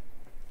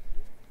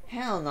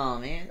 Hell no,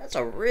 man. That's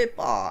a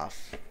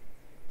rip-off.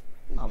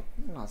 I'm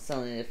not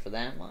selling it for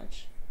that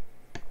much.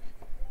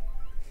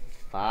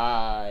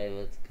 5.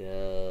 Let's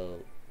go.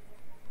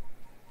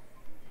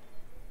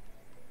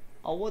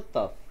 Oh, what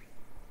the...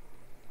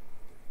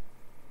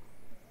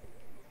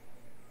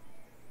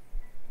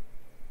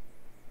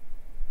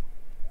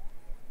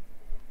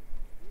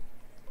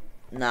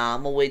 Nah,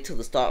 I'm gonna wait till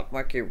the stock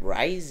market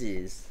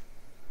rises.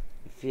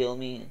 You feel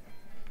me?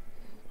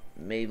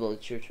 Mabel,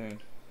 it's your turn.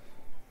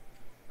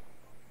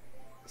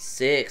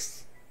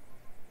 6.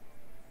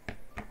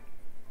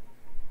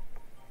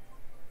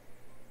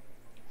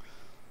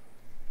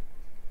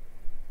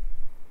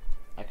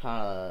 I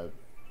kinda...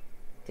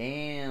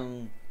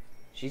 Damn.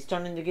 She's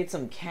starting to get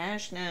some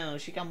cash now.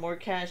 She got more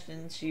cash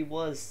than she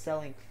was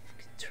selling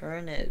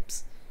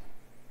turnips.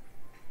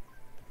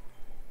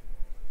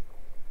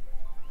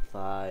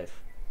 5.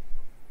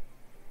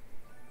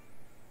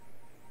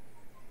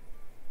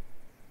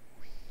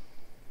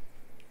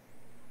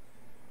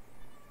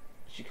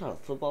 She caught a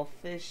football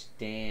fish?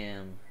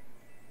 Damn.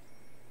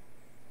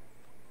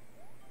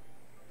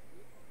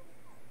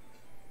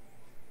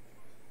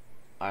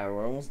 Alright,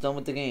 we're almost done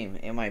with the game.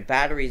 And my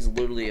battery's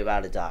literally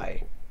about to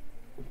die.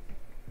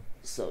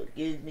 So,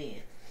 give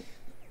me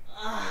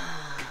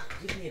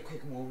a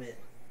quick moment.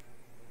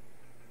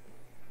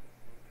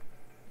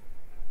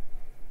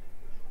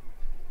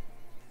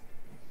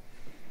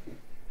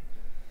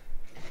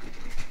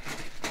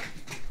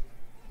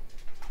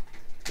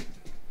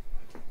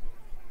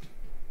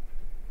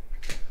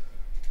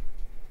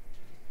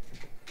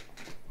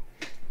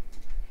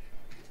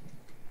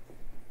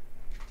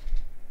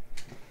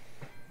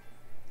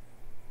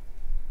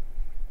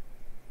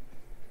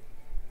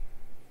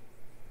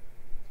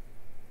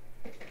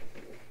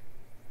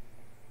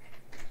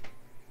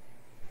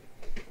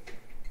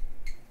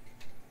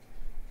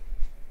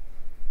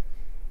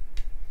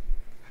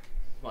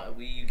 My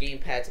Wii U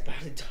gamepad's about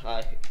to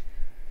die.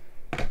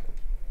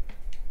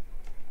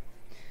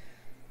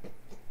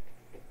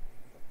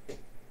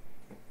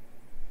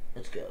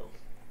 Let's go.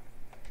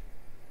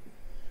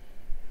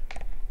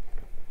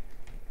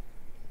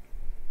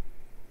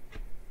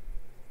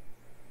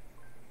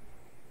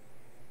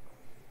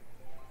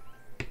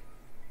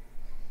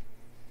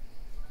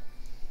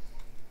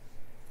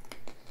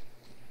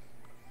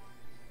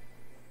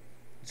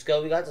 Let's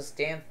go. We got the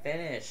stand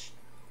finished.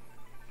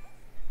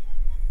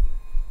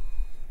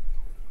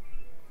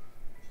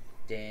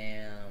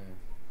 Damn.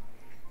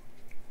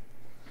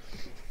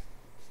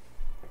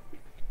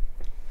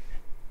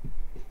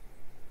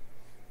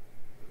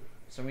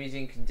 For some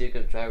reason you can dig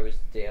up gyroids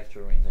the day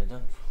after rain. I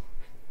don't.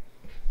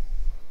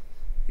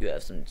 You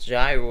have some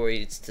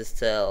gyroids to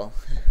sell.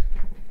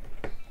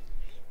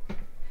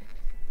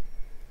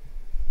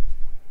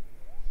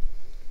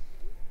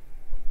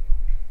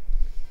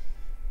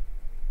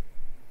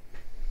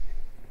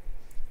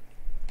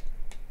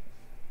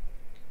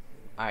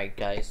 Alright,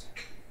 guys.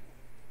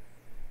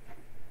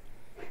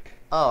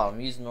 Oh, I'm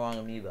using the wrong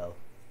amiibo.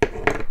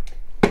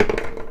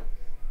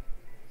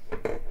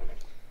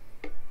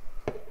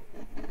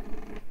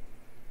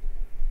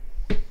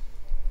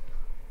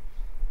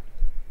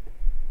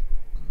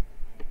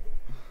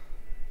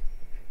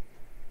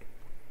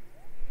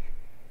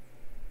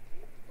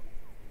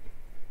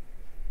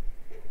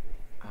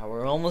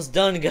 We're almost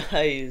done,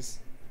 guys.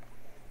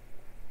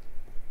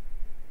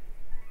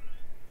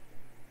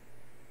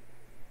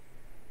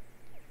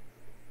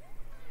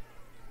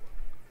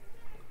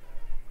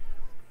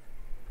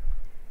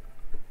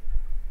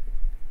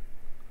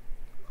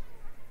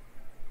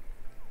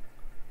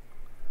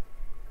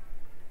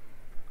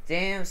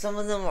 Damn, some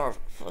of them are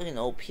fucking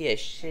OP as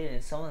shit,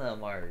 and some of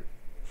them are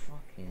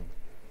fucking.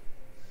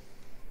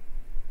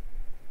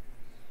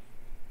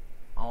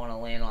 I wanna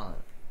land on.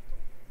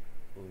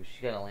 Ooh,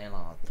 she gotta land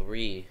on a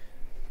 3.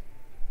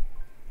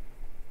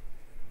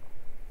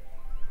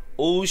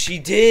 Oh, she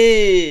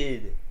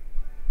did!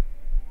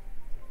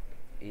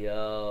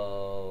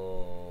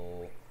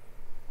 Yo.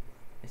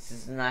 This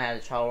is not had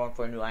a trial run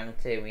for a new item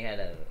today. We had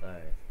a.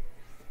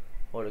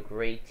 What a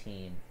great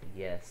team.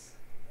 Yes.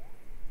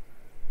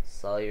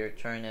 Sell your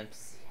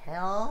turnips.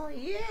 Hell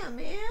yeah,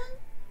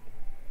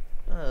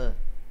 man.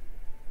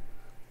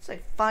 It's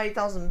like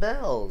 5,000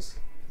 bells.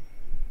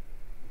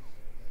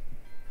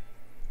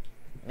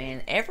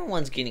 Man,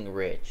 everyone's getting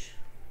rich.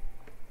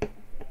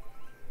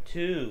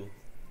 2.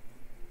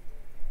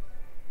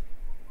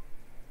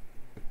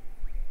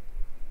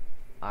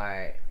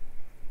 Alright.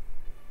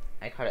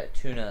 I caught a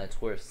tuna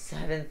that's worth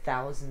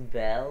 7,000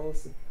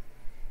 bells.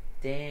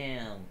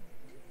 Damn.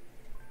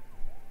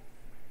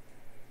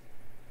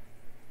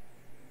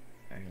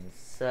 And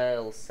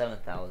sell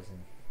 7,000.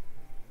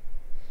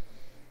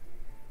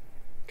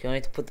 Can't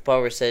wait to put the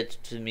barber said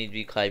to me to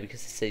be quiet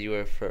because he said you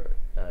were for.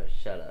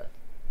 Shut up.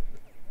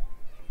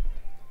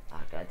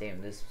 Ah,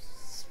 goddamn, this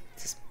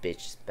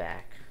bitch is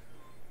back.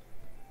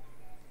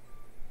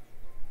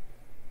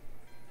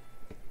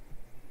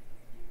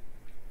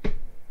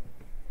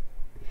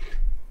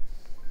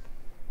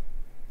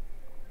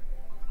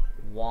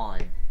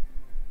 One.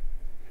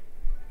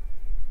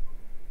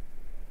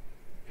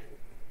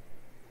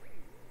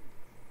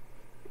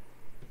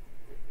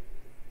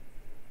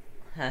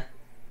 Huh.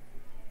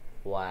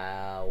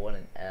 Wow, what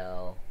an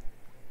L.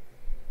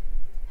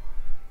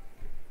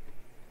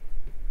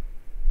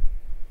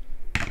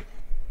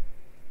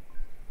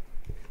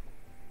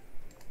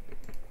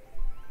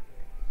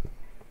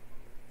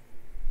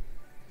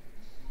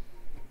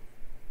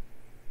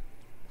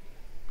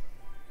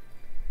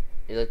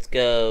 Hey, let's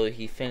go.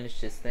 He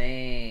finished his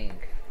thing.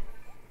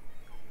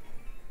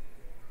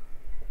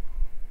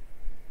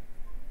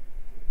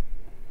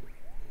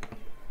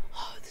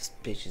 Oh, this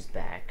bitch is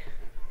back.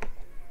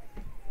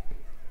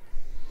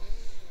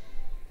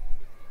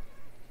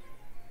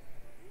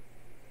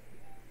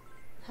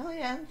 Hell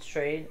yeah, I'm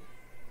straight.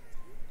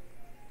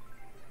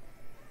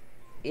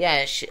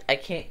 Yeah, I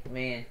can't,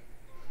 man.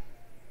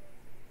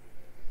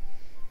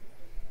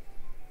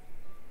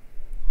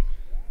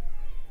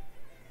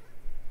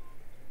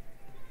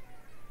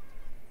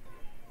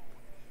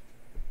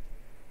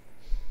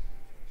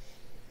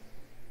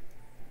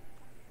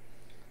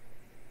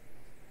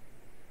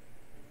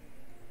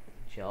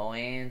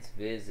 Joanne's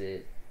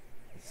visit.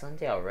 It's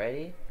Sunday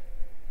already?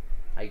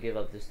 I give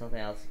up. There's nothing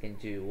else I can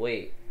do.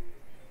 Wait.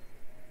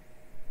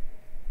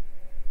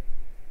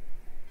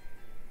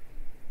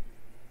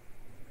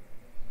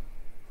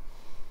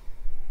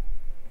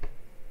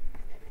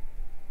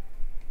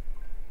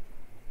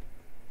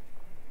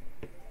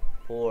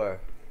 Four.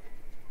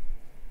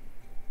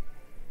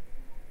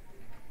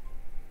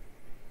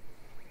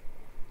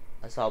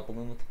 I saw a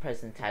balloon with the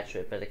present attached to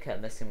it, but it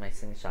kept missing my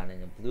slingshot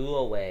and it blew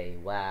away.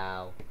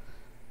 Wow.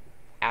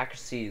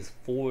 Accuracy is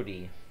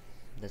 40.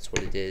 That's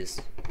what it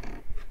is.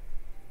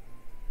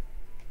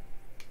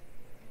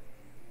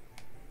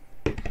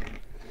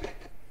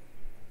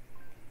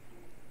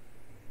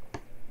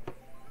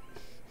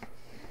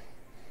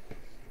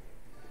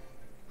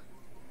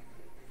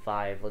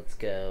 Five, let's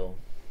go.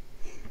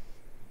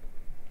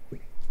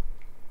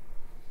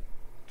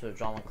 To a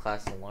drama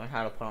class and learn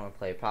how to put on a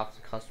play. Props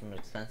to customer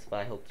expensive, but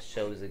I hope the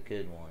show is a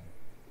good one.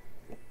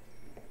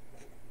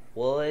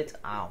 Will it?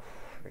 I don't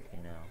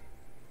freaking know.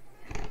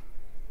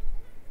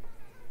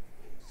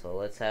 So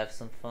let's have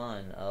some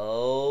fun.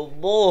 Oh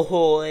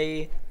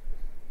boy!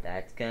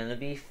 That's gonna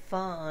be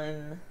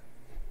fun.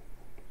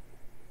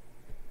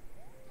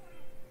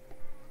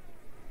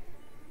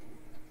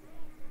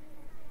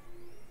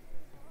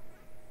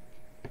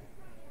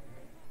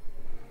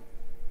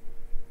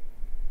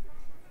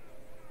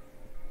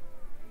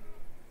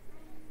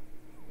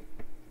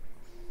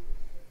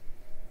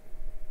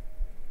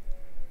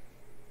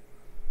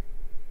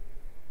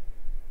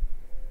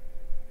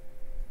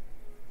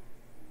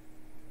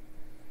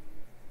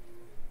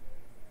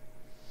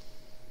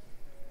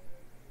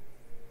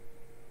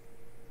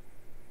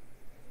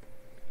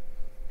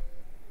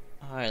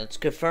 Alright, let's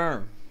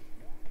confirm.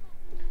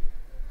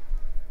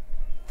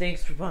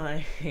 Thanks for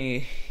buying.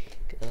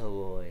 Oh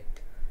boy.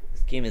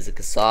 This game is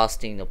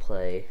exhausting to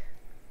play.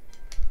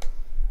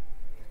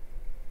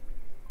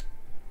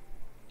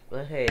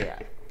 But hey,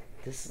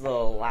 this is the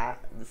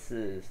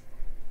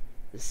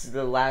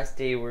last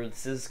day where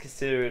this is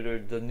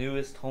considered the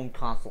newest home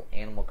console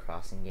Animal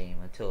Crossing game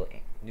until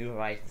New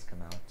Horizons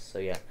come out. So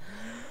yeah.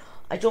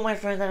 I told my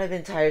friend that I've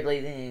been tired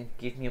lately and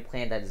gave me a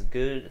plan that is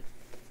good.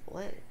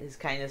 What? His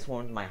kindness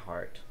warmed my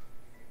heart.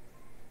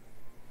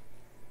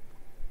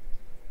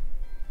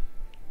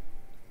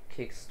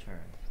 Kick's turn.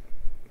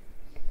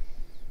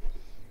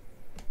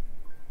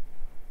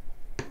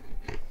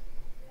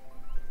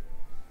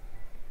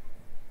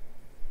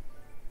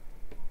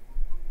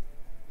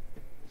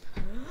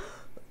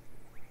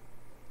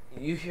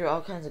 You hear all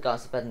kinds of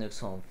gossip at Nook's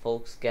home.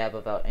 Folks gab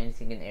about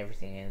anything and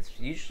everything, and it's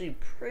usually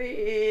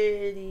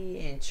pretty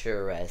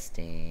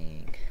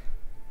interesting.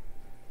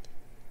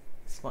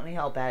 It's funny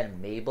how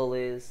bad Mabel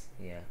is.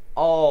 Yeah.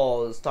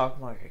 Oh, the stock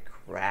market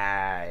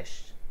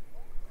crashed.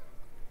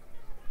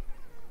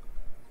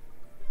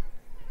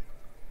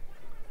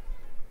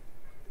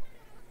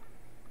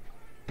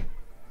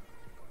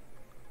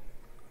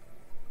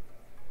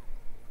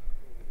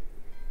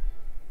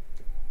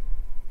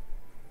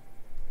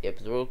 Yeah,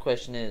 but the real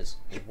question is,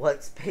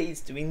 what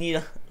space do we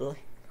need? Alright.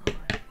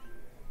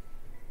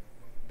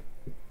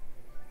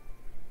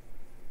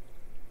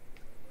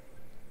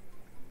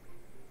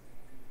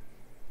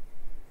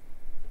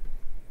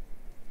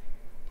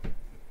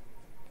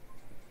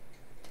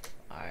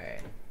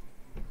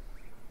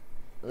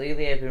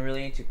 Lately, I've been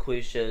really into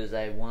quiz shows.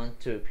 I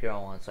want to appear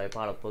on one, so I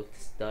bought a book to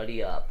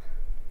study up.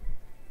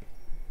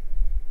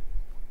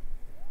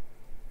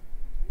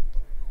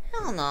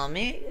 Hell no,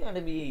 man. You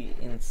gotta be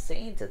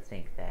insane to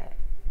think that.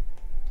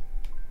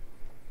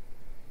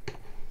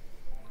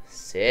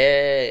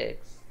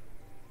 6.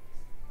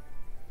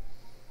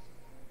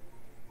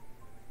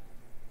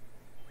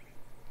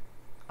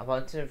 I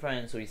bought 2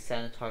 friends, so we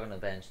sat and talked on the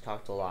bench,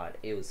 talked a lot.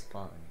 It was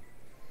fun.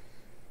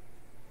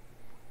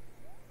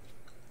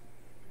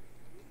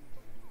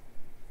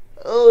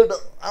 Oh no,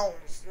 ow.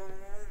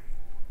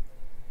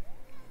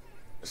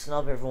 Listen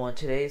up everyone,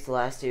 today is the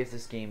last day of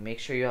this game. Make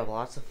sure you have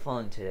lots of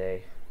fun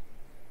today.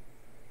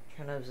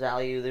 Turn up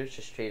value, there's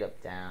just straight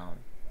up down.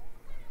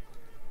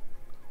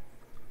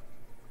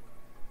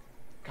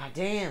 God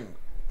damn,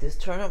 this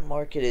turnip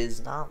market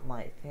is not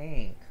my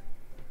thing.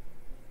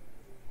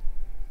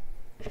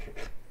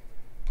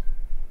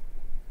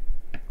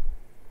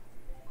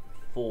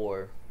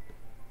 Four.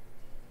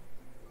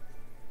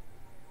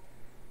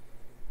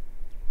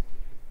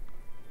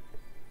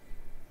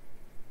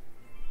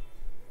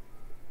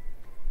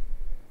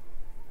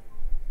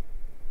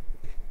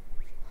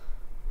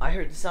 I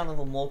heard the sound of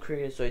a mole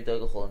creature, so I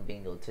dug a hole and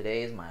bingo.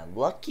 Today is my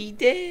lucky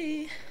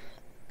day.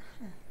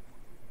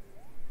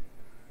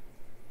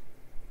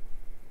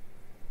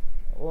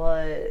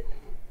 What?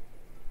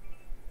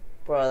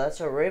 Bro, that's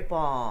a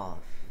ripoff.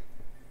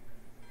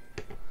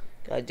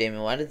 God damn it,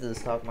 why did the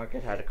stock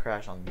market have to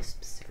crash on this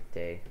specific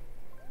day?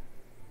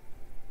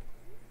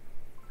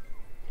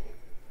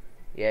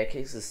 Yeah,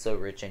 Kix is so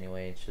rich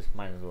anyway, it's just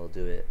might as well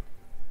do it.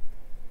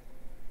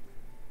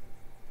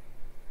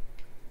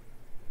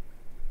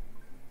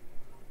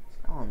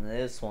 On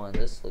this one,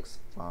 this looks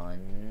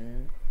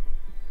fun.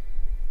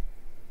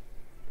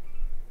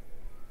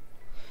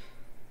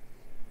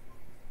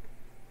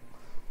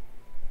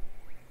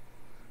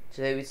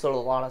 Today we sold a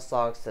lot of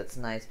socks, that's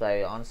nice, but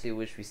I honestly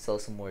wish we sell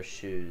some more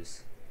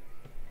shoes.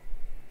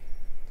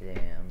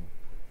 Damn.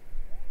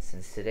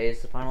 Since today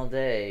is the final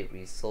day,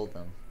 we sold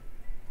them.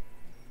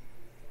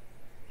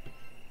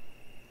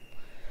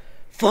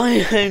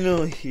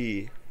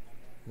 Finally!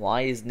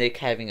 Why is Nick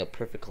having a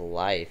perfect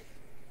life?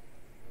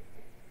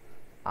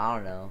 I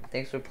don't know.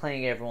 Thanks for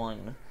playing,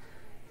 everyone.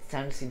 It's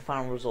time to see the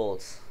final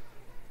results.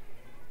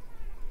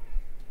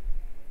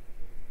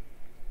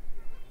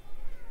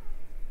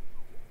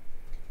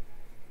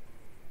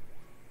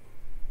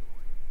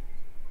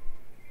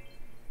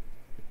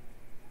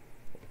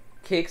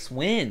 Kicks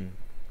win.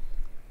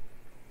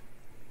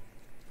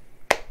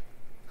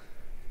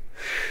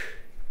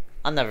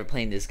 I'm never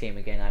playing this game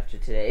again after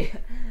today.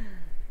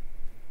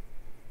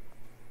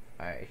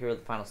 Alright, here are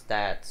the final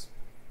stats.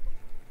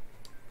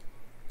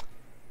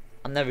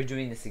 I'm never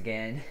doing this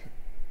again.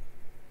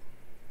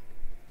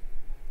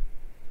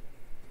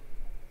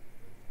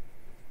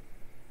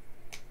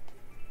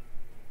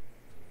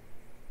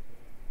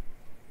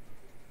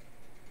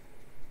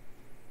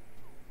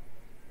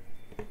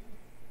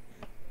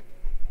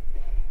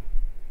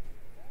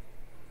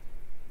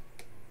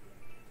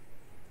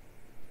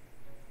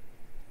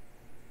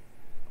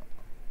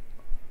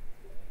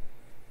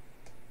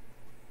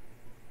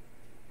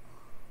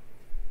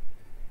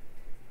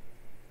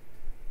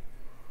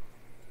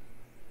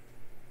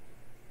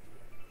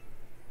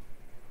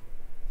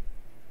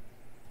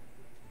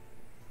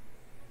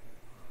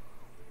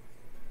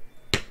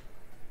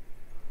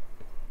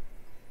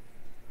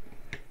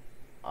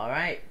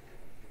 Alright.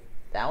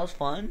 That was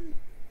fun.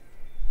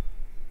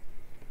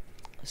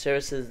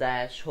 Sarah says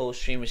that whole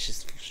stream is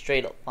just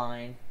straight up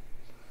fine.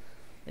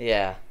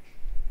 Yeah.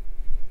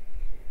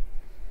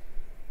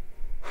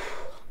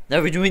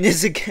 Never doing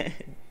this again.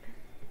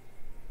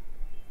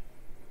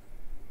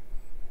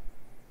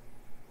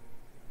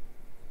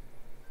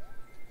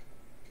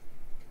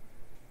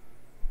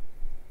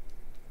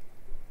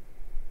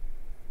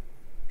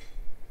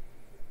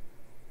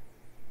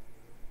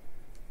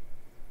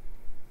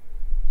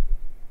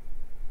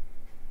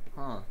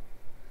 Huh.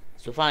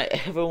 So if I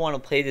ever want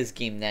to play this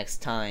game next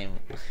time,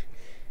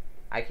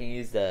 I can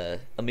use the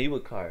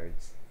amiibo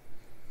cards.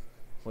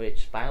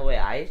 Which, by the way,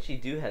 I actually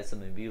do have some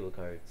amiibo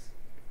cards.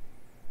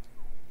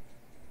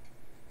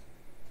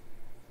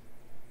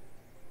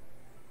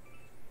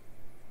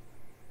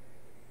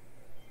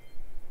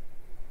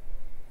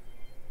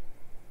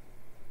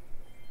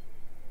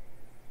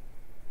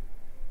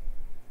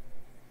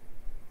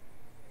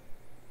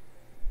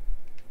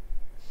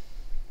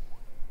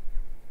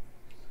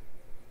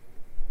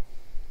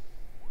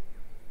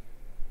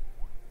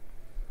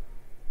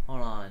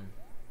 Hold on.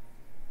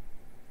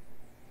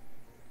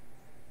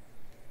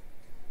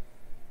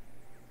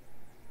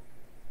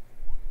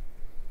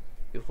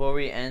 Before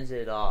we end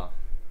it off,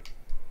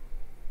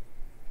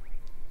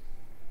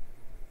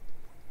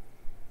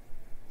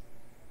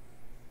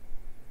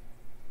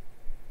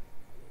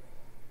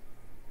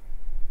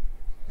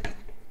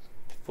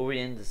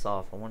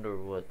 I wonder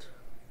what.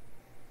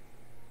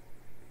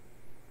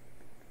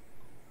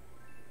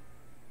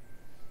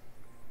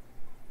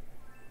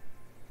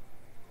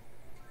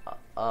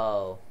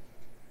 Oh.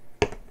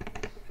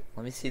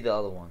 Let me see the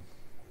other one.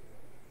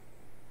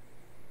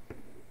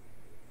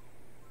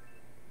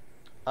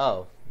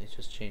 Oh, they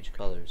just changed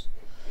colors.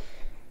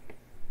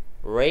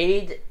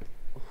 Raid?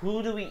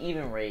 Who do we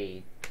even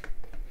raid?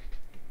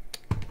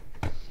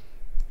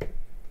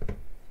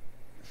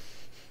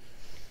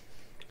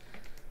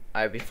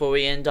 Alright, before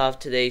we end off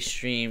today's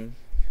stream,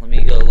 let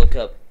me go look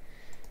up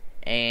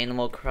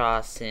Animal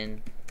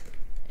Crossing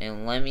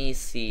and let me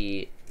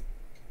see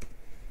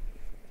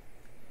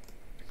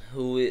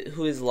who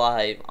is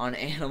live on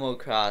Animal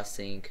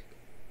Crossing.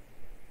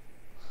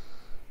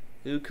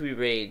 Who could we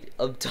raid?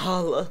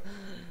 Abdallah.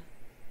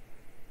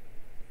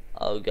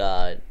 Oh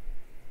god.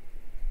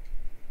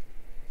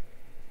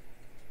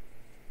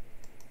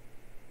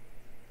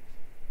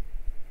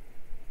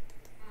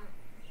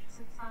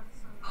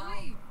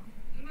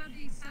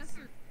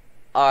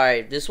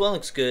 Alright, this one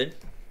looks good.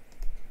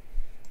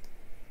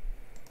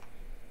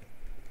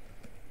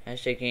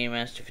 Hashtag Game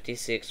Master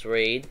 56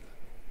 raid.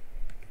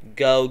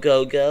 Go,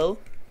 go, go.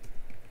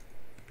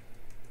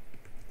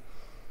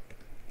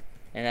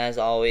 And as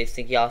always,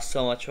 thank y'all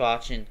so much for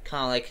watching.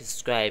 Comment, like, and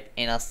subscribe.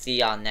 And I'll see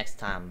y'all next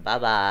time. Bye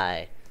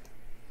bye.